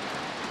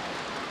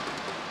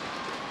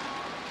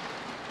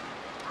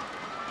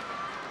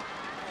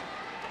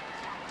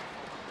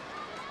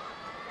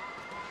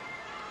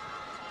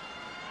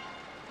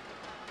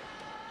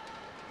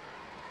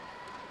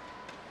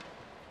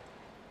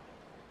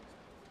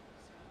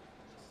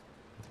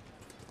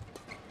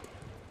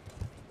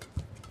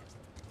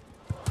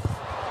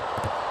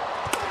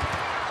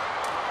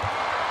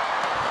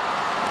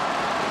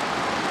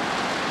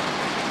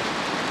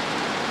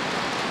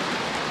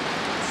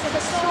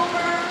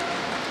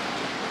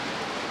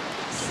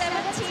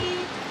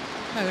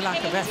 No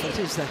lack of effort,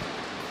 is there?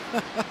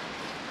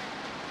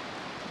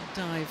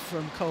 Dive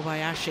from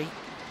Kobayashi.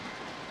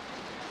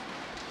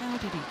 How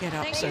did he get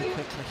up so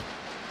quickly?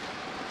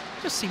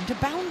 Just seemed to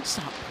bounce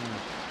up.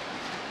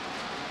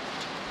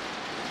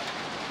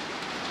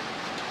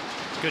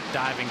 Good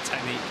diving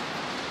technique.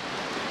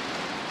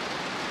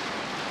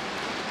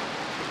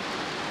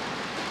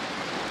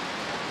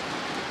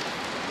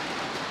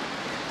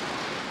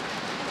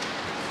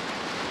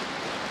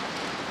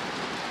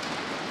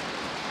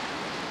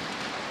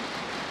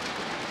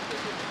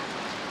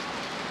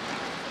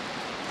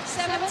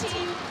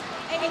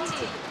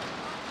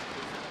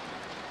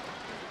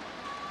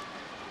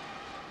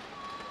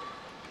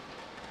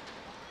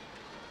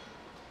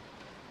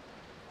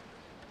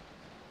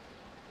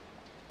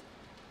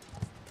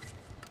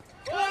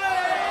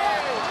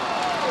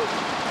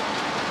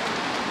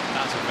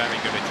 That's a very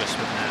good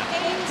adjustment there.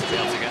 To be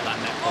able to get that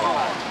net ball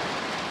back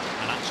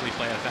and actually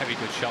play a very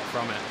good shot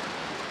from it.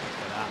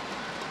 Look at that.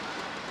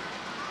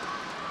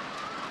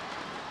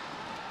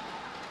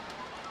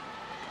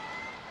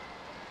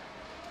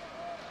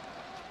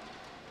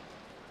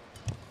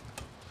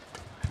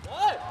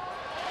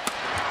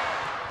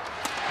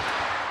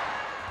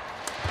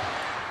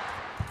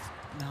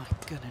 My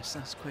goodness,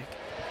 that's quick.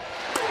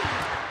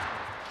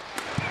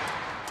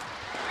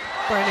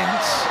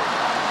 Brilliant.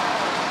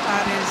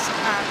 That is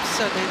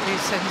absolutely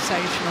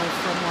sensational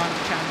from Wang.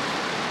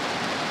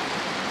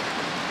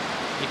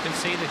 You can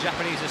see the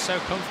Japanese are so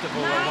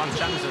comfortable when Wang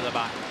Chang's at the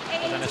back,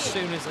 but then as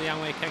soon as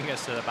Liang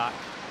gets to the back,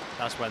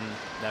 that's when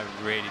they're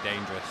really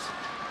dangerous.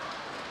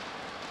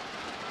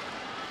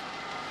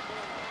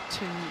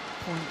 2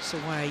 points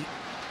away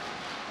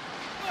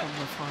from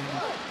the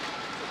final.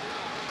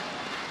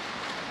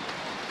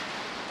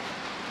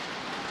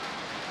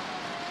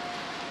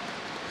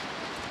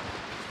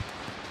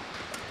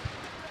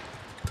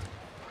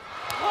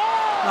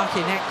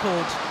 Lucky net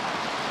cord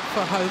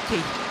for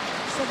Hoki.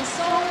 So the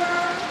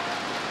server.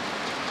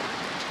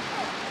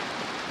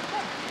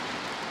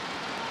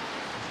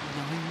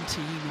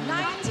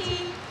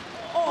 19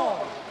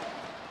 all.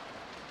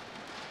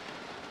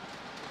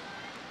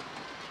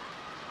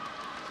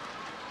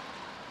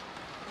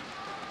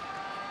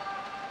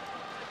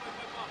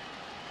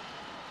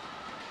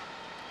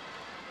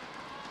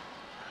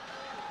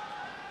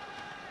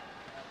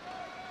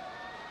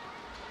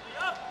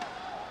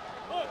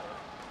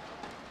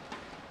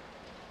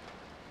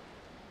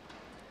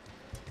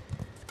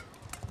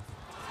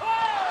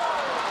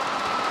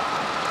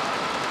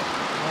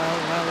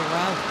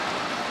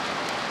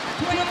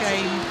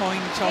 Game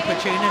point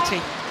opportunity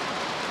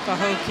for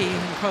Hoki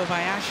and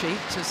Kobayashi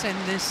to send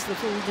this the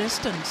full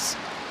distance.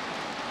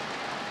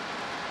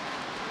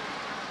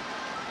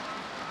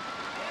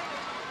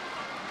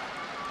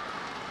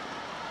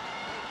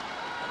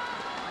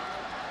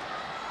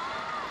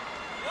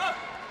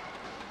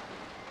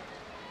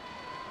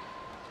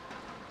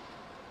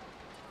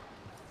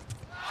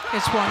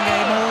 It's 1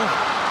 game all.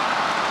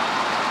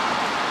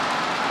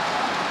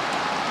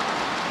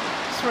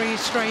 3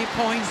 straight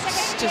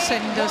points to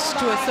send us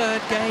to a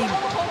third game.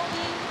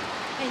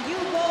 And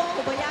Yugo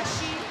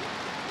Kobayashi,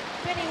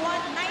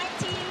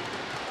 21-19,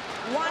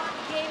 1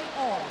 game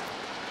all.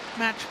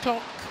 Match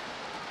clock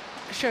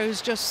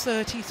shows just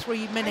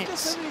 33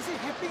 minutes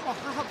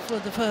for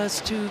the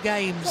first 2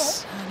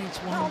 games, and it's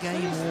 1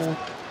 game all.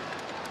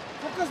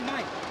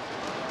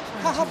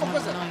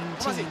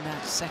 21-19,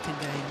 that second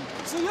game.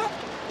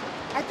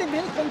 I think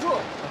main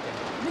control.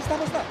 Miss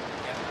stop.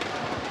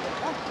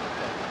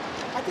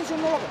 I think you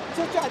know.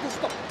 So I think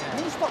stop.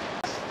 Main stop.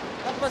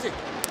 That's it.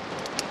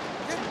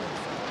 Okay.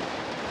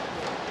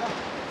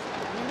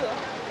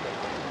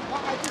 I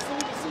think so.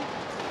 See.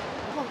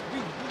 Come on,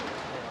 win.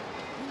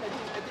 I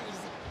think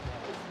easy.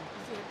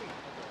 Easy happy.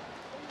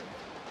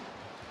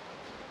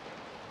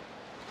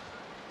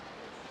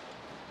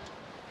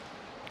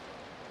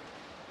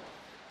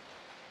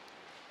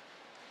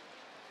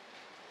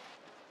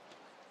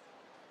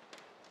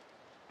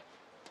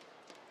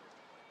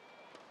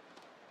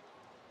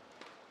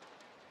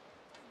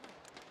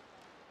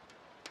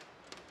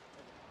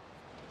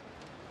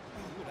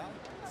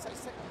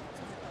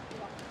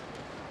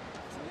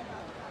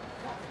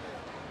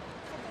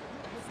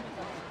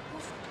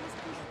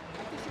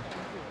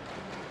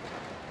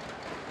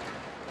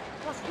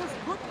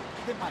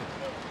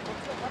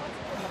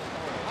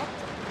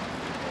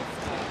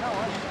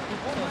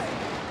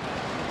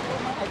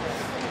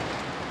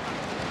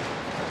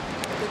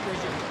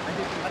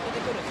 I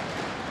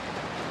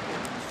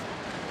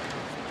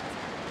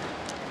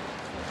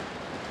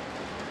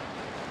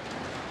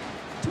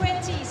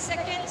 20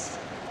 seconds.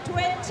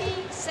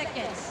 20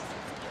 seconds.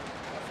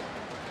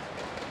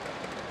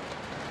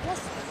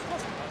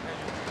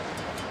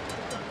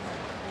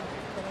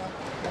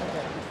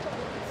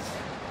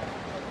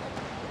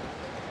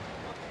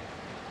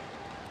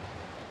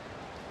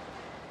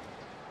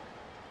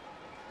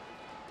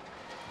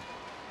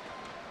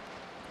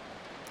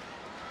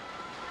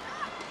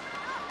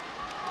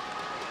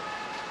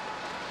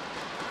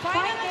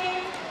 Final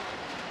game.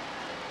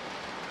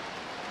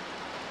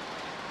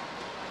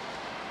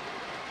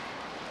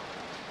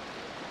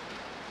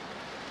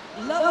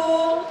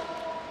 Level.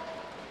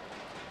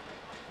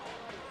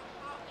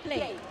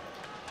 Play.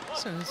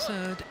 So the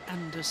third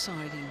and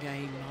deciding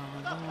game,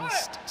 our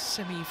last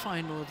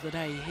semi-final of the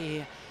day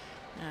here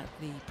at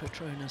the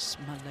PETRONAS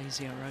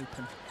Malaysia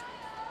Open.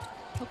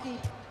 Hoki.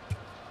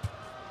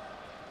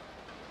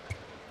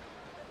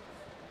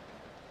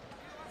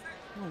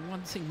 Well,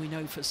 one thing we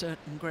know for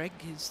certain, Greg,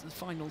 is the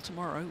final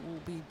tomorrow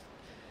will be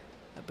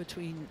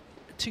between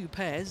two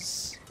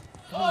pairs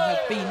who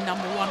have been #1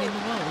 in the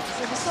world.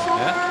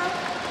 Yeah.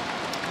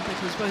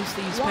 Because both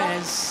these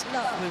pairs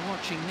we're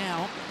watching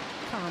now,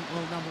 current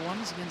world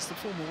 #1s against the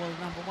former world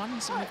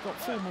 #1s, and we've got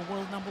former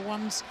world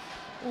 #1s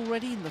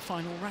already in the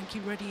final, Ranki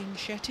Reddy and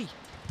Shetty.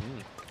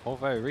 All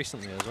very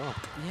recently as well.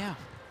 Yeah.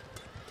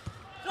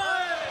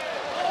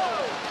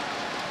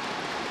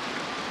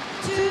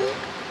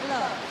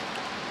 2-love.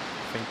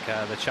 I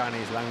think the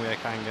Chinese Liang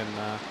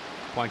and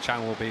Wang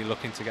Chang will be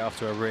looking to get off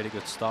to a really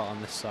good start on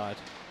this side.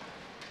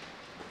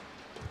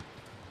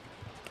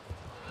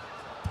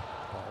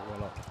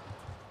 Well up.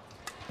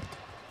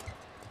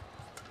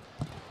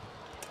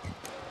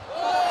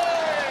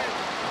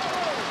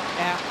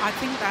 Yeah, I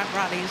think that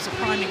rally is a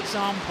prime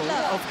example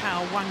of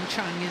how Wang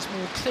Chang is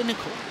more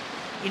clinical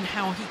in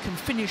how he can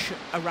finish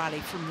a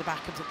rally from the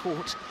back of the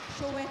court.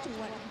 Show where to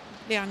win.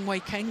 Liang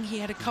Weikeng, he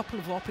had a couple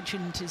of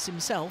opportunities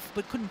himself,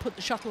 but couldn't put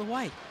the shuttle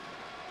away.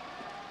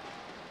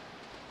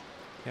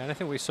 Yeah, and I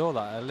think we saw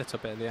that a little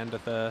bit at the end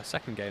of the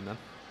second game then.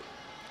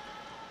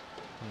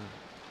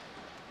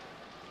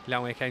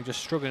 Liang Weikeng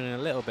just struggling a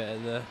little bit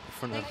at the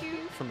front of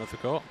the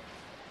court.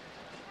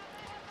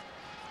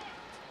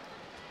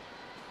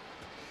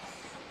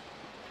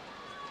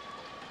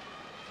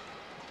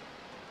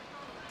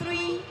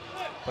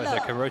 But if they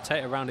can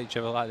rotate around each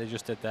other like they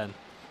just did then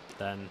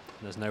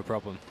there's no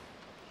problem.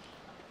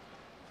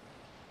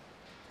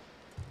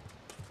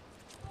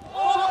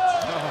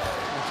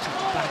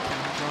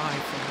 Backhand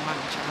drive from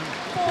Wang Chang.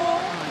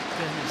 My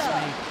goodness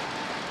me.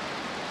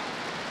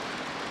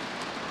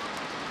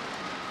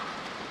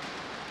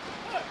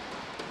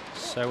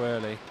 So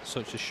early,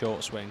 such a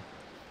short swing,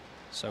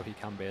 so he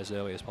can be as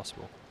early as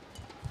possible.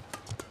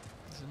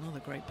 There's another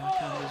great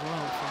backhand as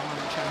well from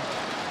Wang Chang.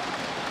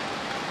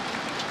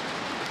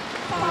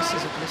 This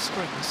is a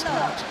blistering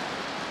start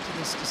to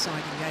this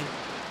deciding game.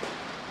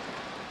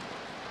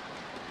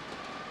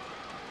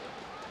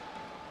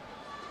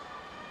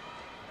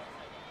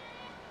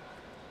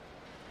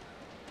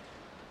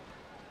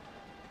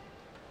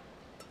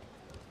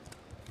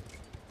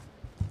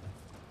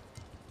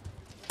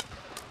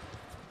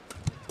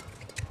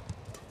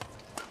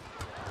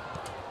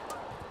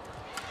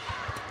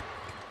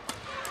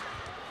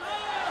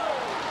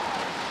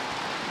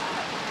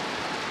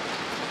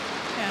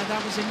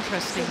 That was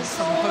interesting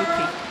from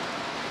Hoki.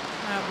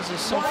 That was a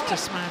softer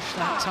smash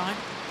that time,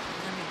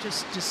 and it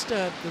just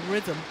disturbed the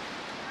rhythm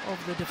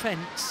of the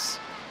defence.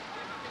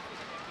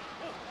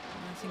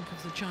 I think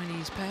of the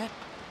Chinese pair.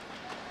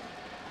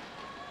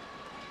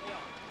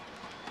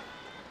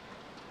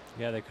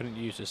 Yeah, they couldn't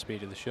use the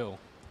speed of the shuttle.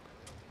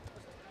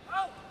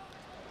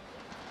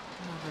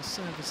 Another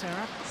service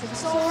error.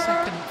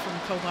 Second from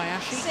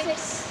Kobayashi.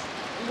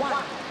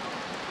 6-1.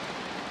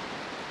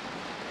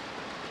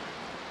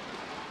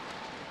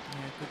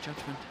 Good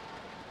judgment.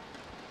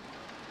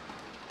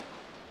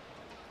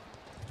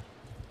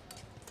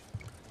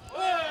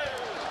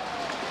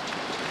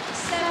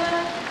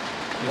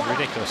 He's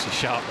ridiculously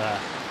sharp there.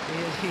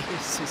 He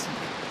is, isn't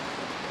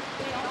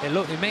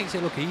he? It makes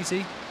it look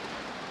easy.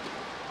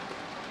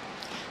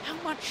 How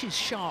much is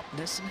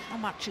sharpness and how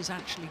much is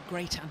actually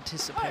great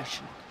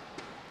anticipation?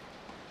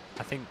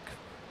 I think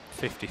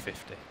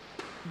 50-50.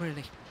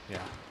 Really?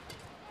 Yeah.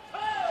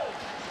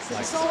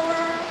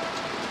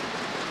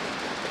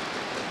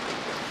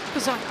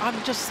 Because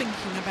I'm just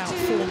thinking about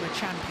former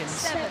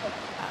champions,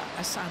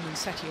 Assam and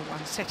Setiawan.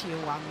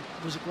 Setiawan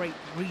was a great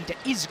reader,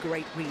 is a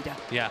great reader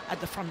at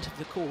the front of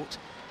the court.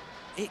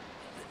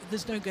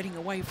 There's no getting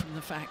away from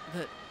the fact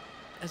that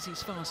as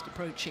he's fast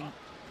approaching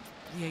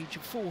the age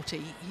of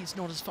 40, he's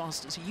not as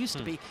fast as he used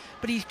to be,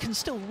 but he can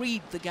still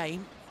read the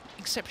game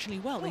exceptionally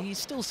well, and he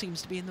still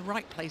seems to be in the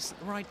right place at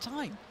the right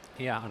time.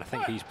 Yeah, and I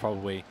think he's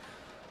probably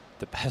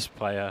the best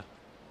player,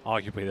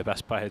 arguably the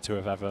best player to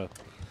have ever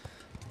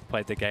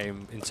played the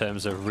game in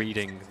terms of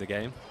reading the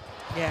game.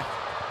 Yeah.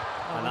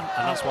 And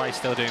that's why he's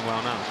still doing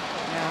well now.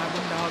 Yeah, I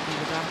wouldn't argue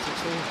with that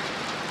at all.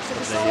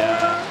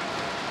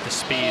 But the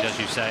speed, as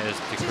you say, has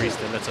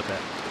decreased a little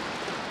bit.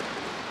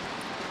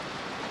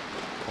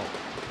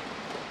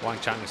 Wang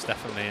Chang's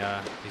definitely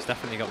he's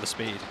definitely got the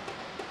speed,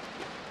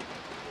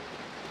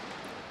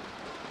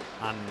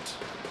 and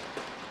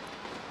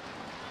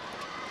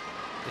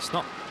it's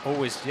not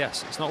always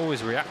it's not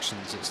always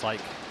reactions. It's like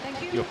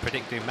you're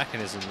predicting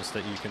mechanisms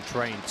that you can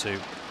train to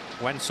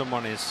when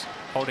someone is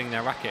holding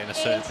their racket in a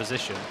certain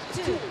position,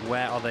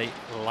 where are they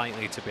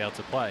likely to be able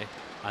to play,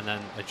 and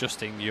then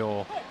adjusting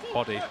your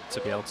body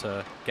to be able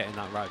to get in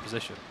that right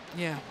position.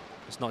 Yeah.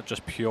 It's not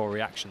just pure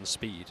reaction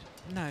speed.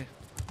 No.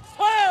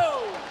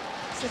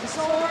 Service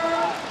over.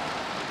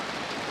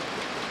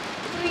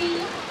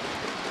 3-8.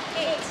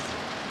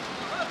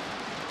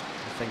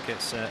 I think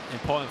it's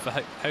important for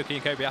Hoki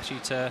and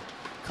Kobayashi to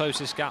close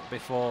this gap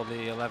before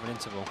the 11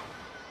 interval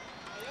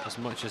as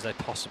much as they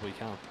possibly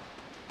can.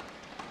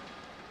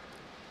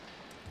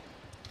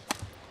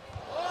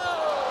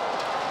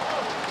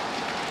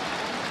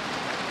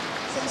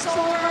 Service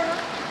over.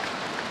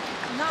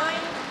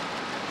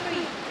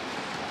 9-3.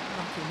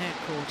 Lucky net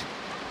cord.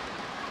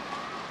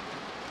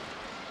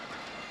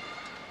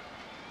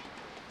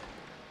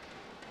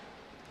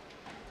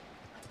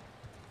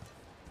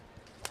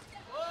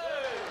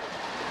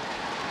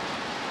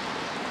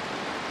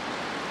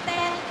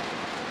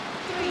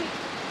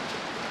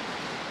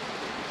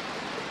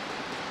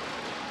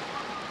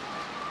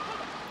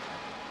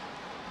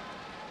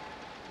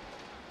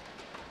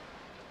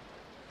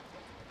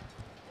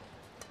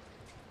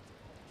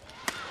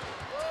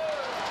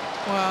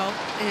 Well,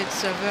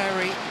 it's a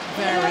very,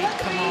 very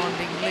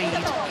commanding lead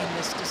in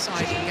this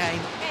deciding game.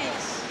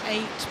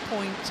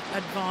 8-point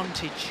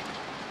advantage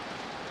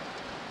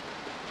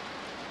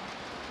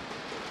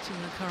to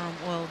the current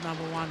world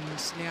number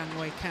ones, Liang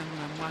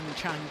and Wang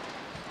Chang.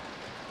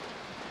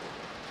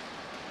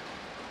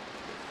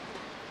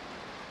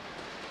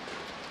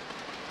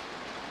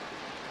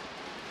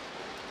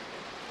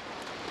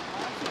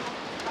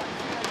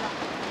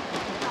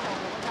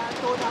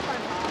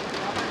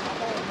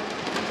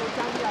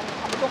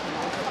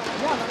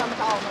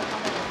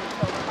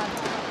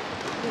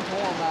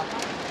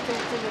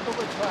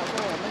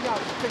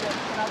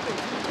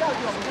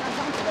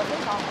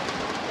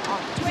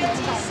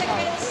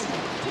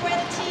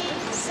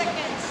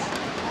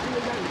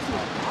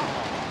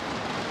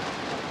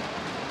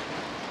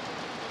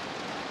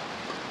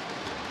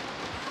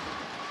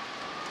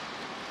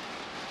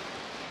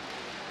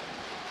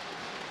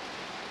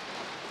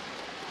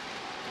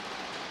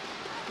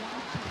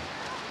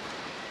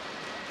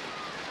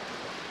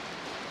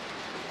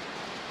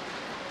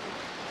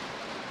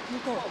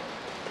 Go.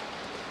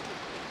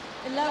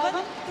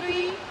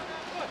 11-3.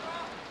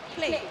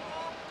 Play.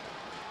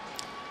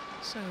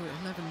 So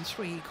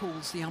 11-3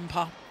 calls the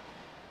umpire.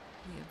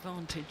 The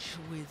advantage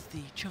with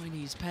the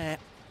Chinese pair.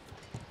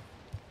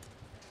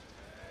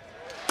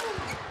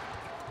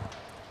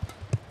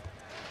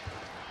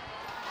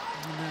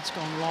 And that's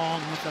gone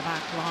long with the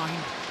back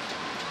line.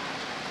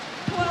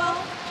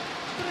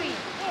 12-3.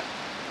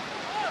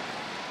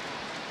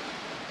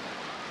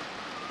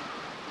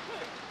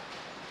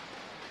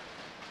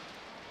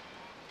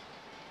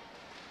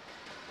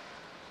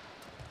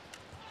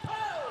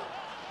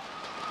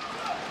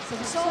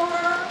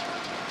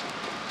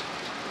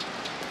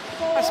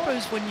 I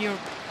suppose when you're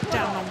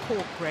down on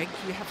court, Greg,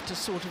 you have to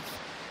sort of,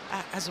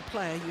 as a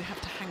player, you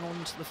have to hang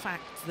on to the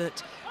fact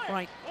that,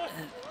 right,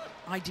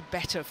 I did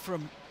better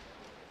from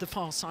the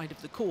far side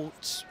of the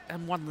court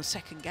and won the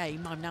second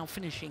game. I'm now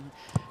finishing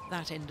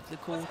that end of the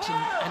court,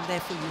 and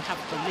therefore you have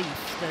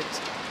belief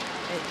that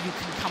you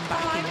can come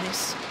back in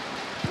this.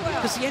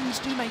 Because the ends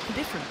do make a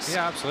difference.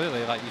 Yeah,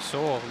 absolutely. Like you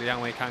saw,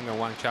 Liang and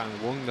Wang Chang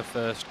won the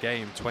first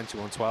game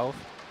 21-12.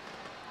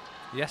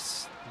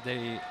 Yes,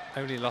 they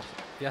only lost.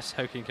 Yes,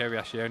 Hoki and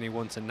Kobayashi only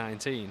won to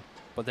 19,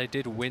 but they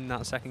did win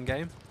that second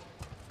game.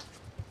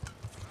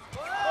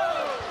 Well,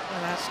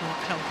 that's not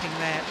helping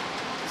their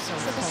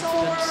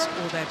self-confidence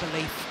or their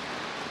belief.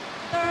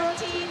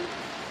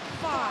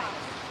 13-5.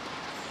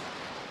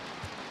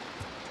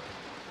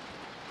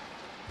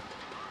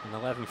 And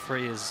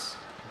 11-3 is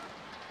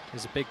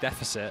a big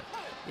deficit.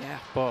 Yeah.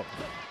 But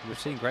we've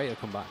seen greater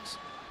comebacks.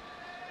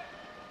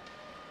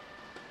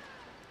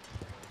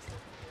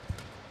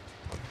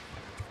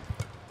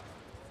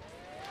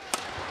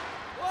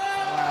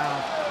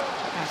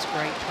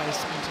 Great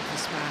placement of the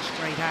smash,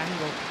 great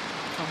angle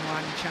from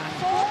Wang Chang.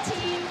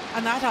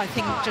 And that, I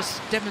think,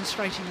 just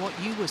demonstrating what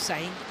you were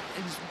saying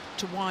as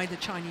to why the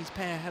Chinese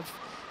pair have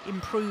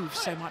improved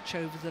so much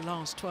over the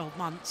last 12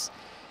 months.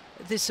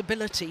 This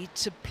ability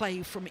to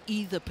play from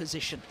either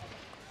position,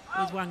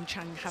 with Wang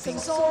Chang having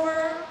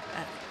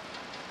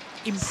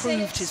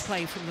improved his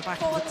play from the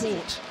back of the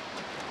court.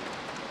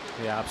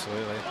 Yeah,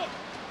 absolutely.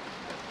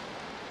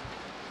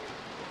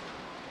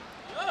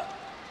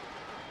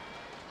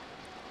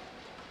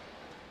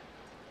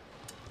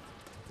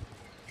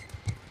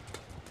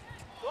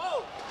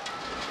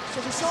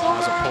 That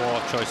was a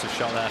poor choice of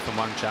shot there from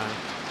Wang Chang.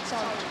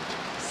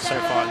 So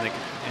far in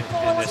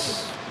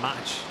this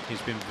match,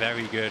 he's been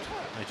very good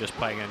at just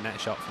playing a net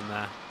shot from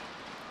there.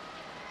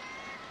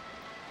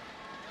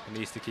 He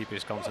needs to keep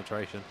his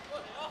concentration.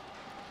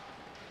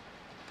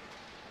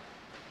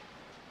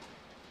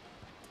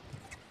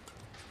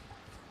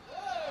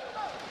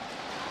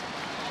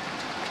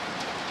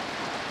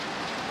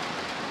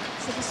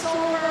 Service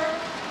over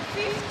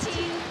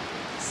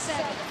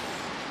 15-7.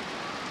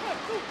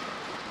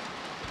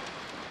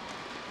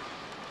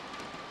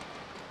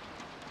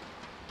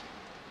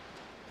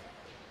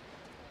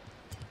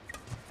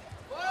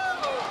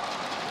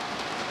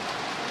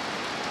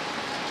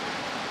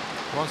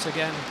 Once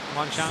again,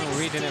 Wang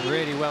reading it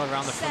really well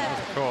around the front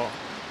of the court.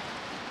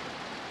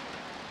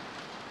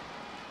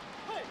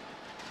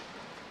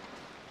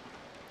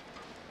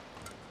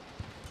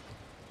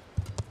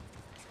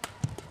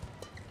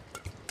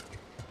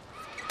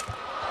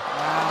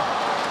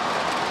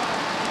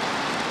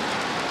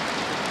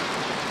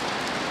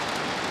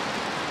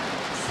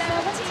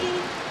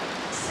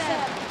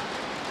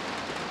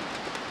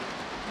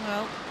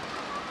 Well,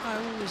 I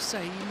always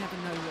say you never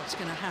know what's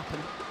going to happen,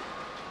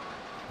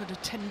 but a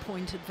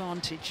 10-point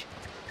advantage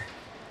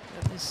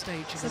at this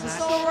stage of the match.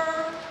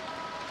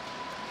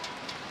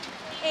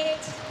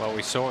 Well,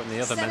 we saw it in the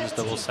other men's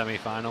doubles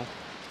semi-final.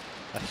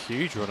 A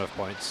huge run of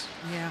points.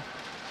 Yeah.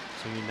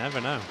 So you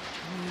never know.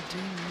 You do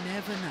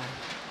never know.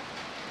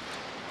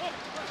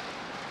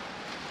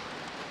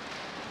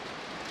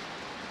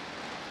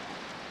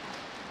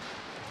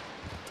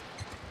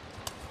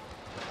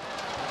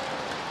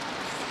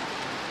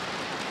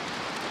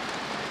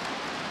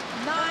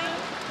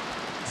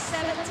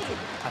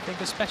 I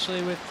think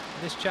especially with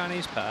this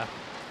Chinese pair,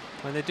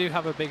 when they do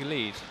have a big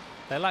lead,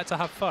 they like to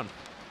have fun.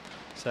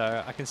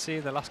 So I can see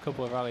the last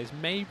couple of rallies,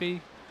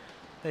 maybe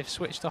they've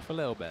switched off a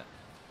little bit.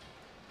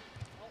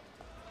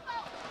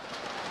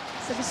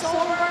 Service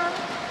over.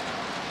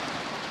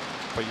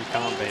 But you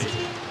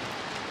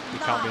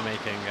can't be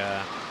making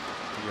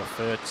your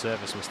third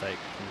service mistake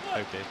from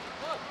Hoki.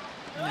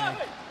 No.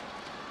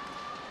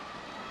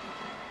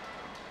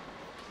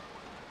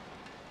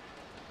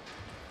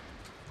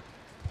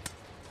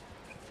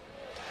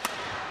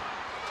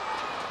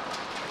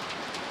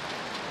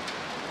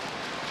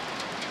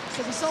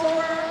 Service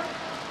over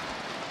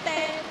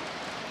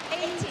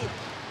 10-18.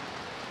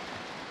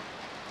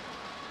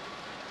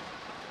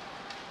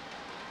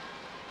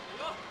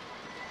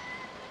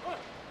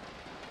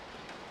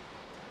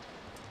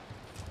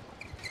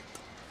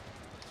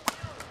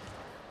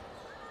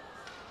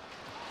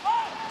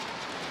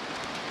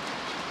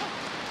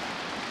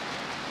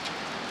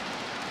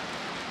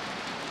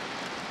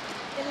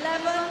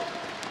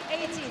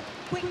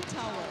 Quick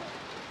tower.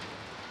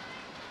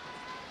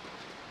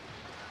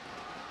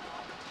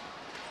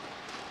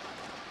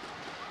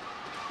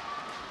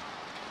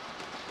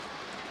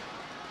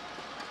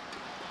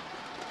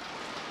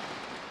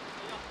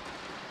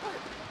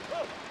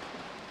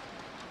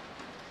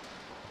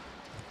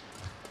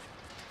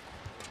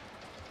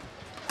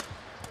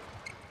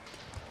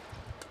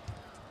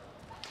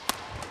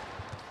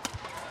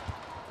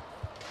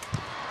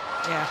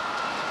 Yeah.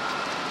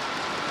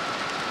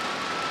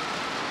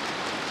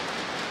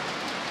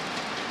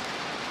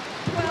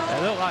 They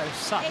look like they've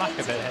sat back a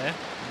bit here,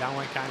 Liang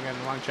Weikang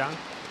and Wang Chang.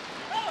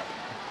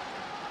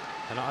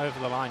 They're not over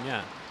the line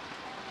yet.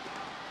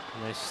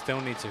 And they still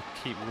need to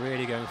keep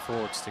really going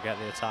forwards to get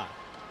the attack.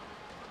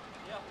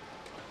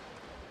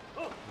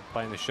 They're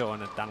playing the shot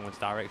in a downwards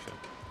direction.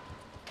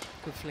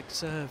 Good flick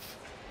serve.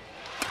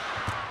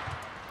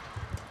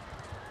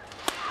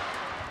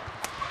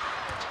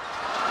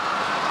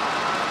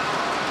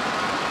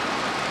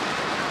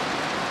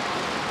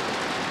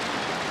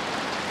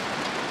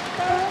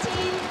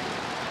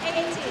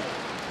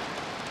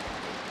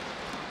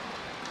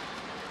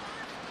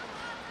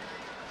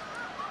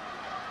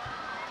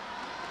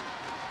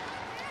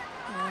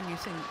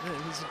 Think that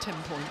it was a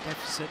 10-point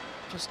deficit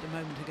just a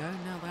moment ago.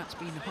 Now that's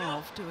been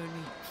halved to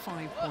only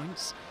 5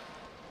 points.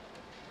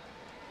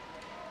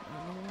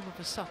 And all of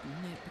a sudden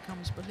it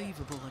becomes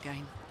believable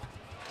again.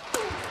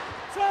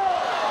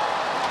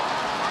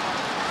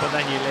 But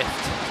then you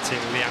lift to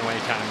Liang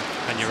Weikang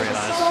and you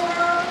realise,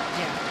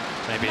 yeah,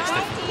 maybe it's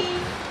difficult.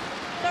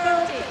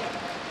 30.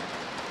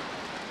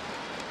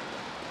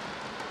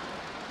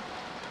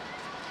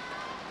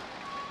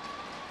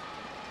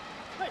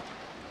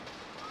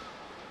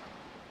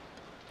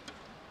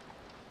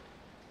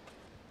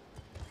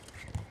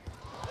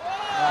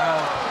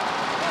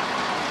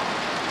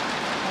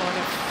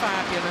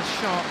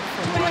 Shot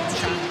from Wang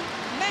Chang.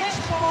 Match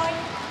point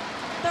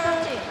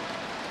 30.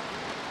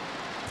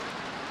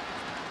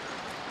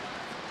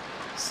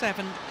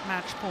 7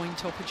 match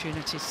point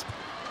opportunities.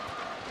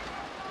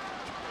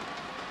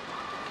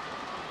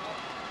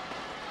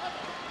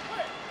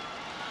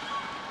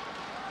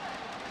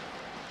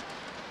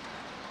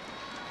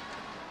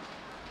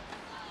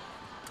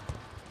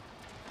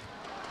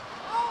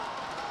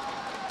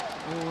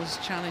 Wars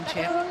challenge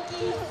here.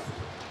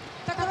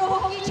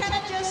 Hoki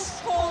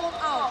challenges call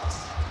out.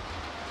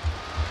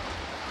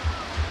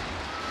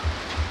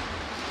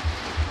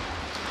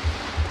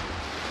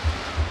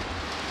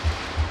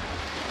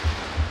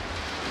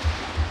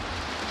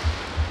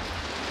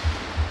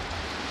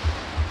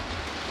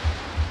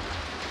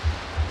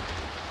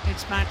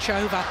 It's match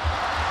over.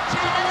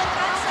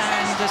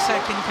 And the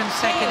second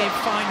consecutive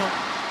final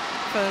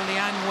for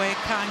Liang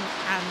Weikang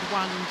and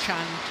Wang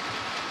Chang.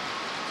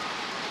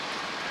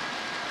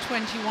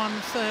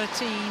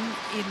 21-13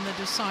 in the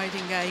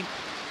deciding game.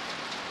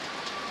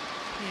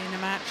 In a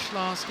match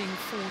lasting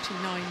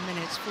 49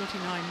 minutes.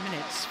 49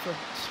 minutes for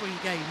 3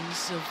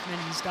 games of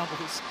men's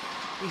doubles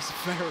is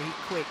very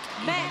quick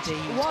Match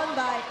indeed. won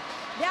by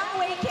Liang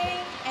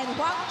Wei-king and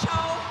Wang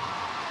Chao.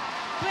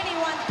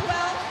 21-12,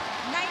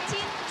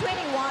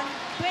 19-21,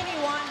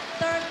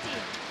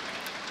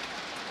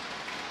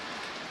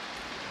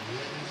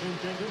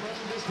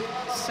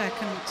 21-13.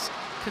 Second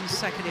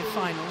consecutive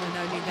final and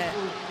only their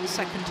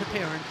second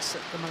appearance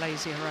at the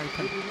Malaysia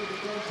Open.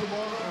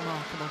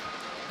 Remarkable.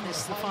 This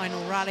is the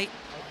final rally.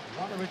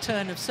 The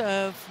return of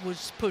serve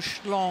was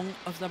pushed long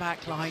of the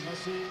back line.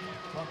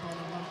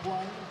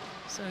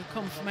 So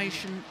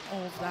confirmation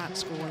of that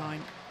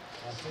scoreline.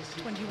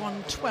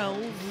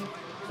 21-12,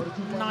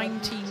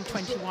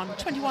 19-21,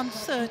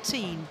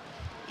 21-13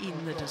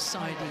 in the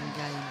deciding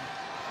game.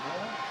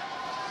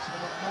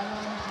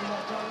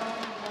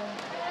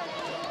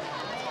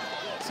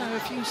 So a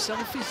few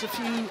selfies, a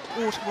few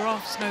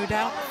autographs, no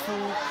doubt,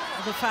 for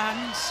the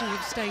fans who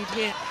have stayed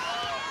here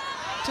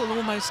till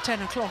almost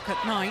 10 o'clock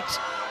at night.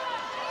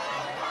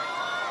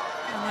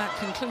 And that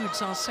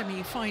concludes our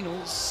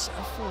semi-finals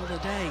for the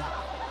day.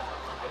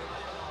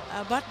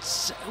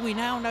 But we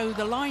now know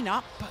the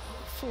lineup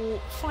for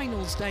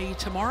finals day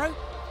tomorrow.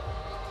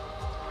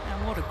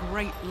 And what a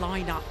great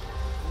lineup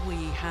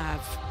we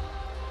have.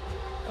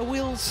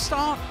 We'll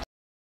start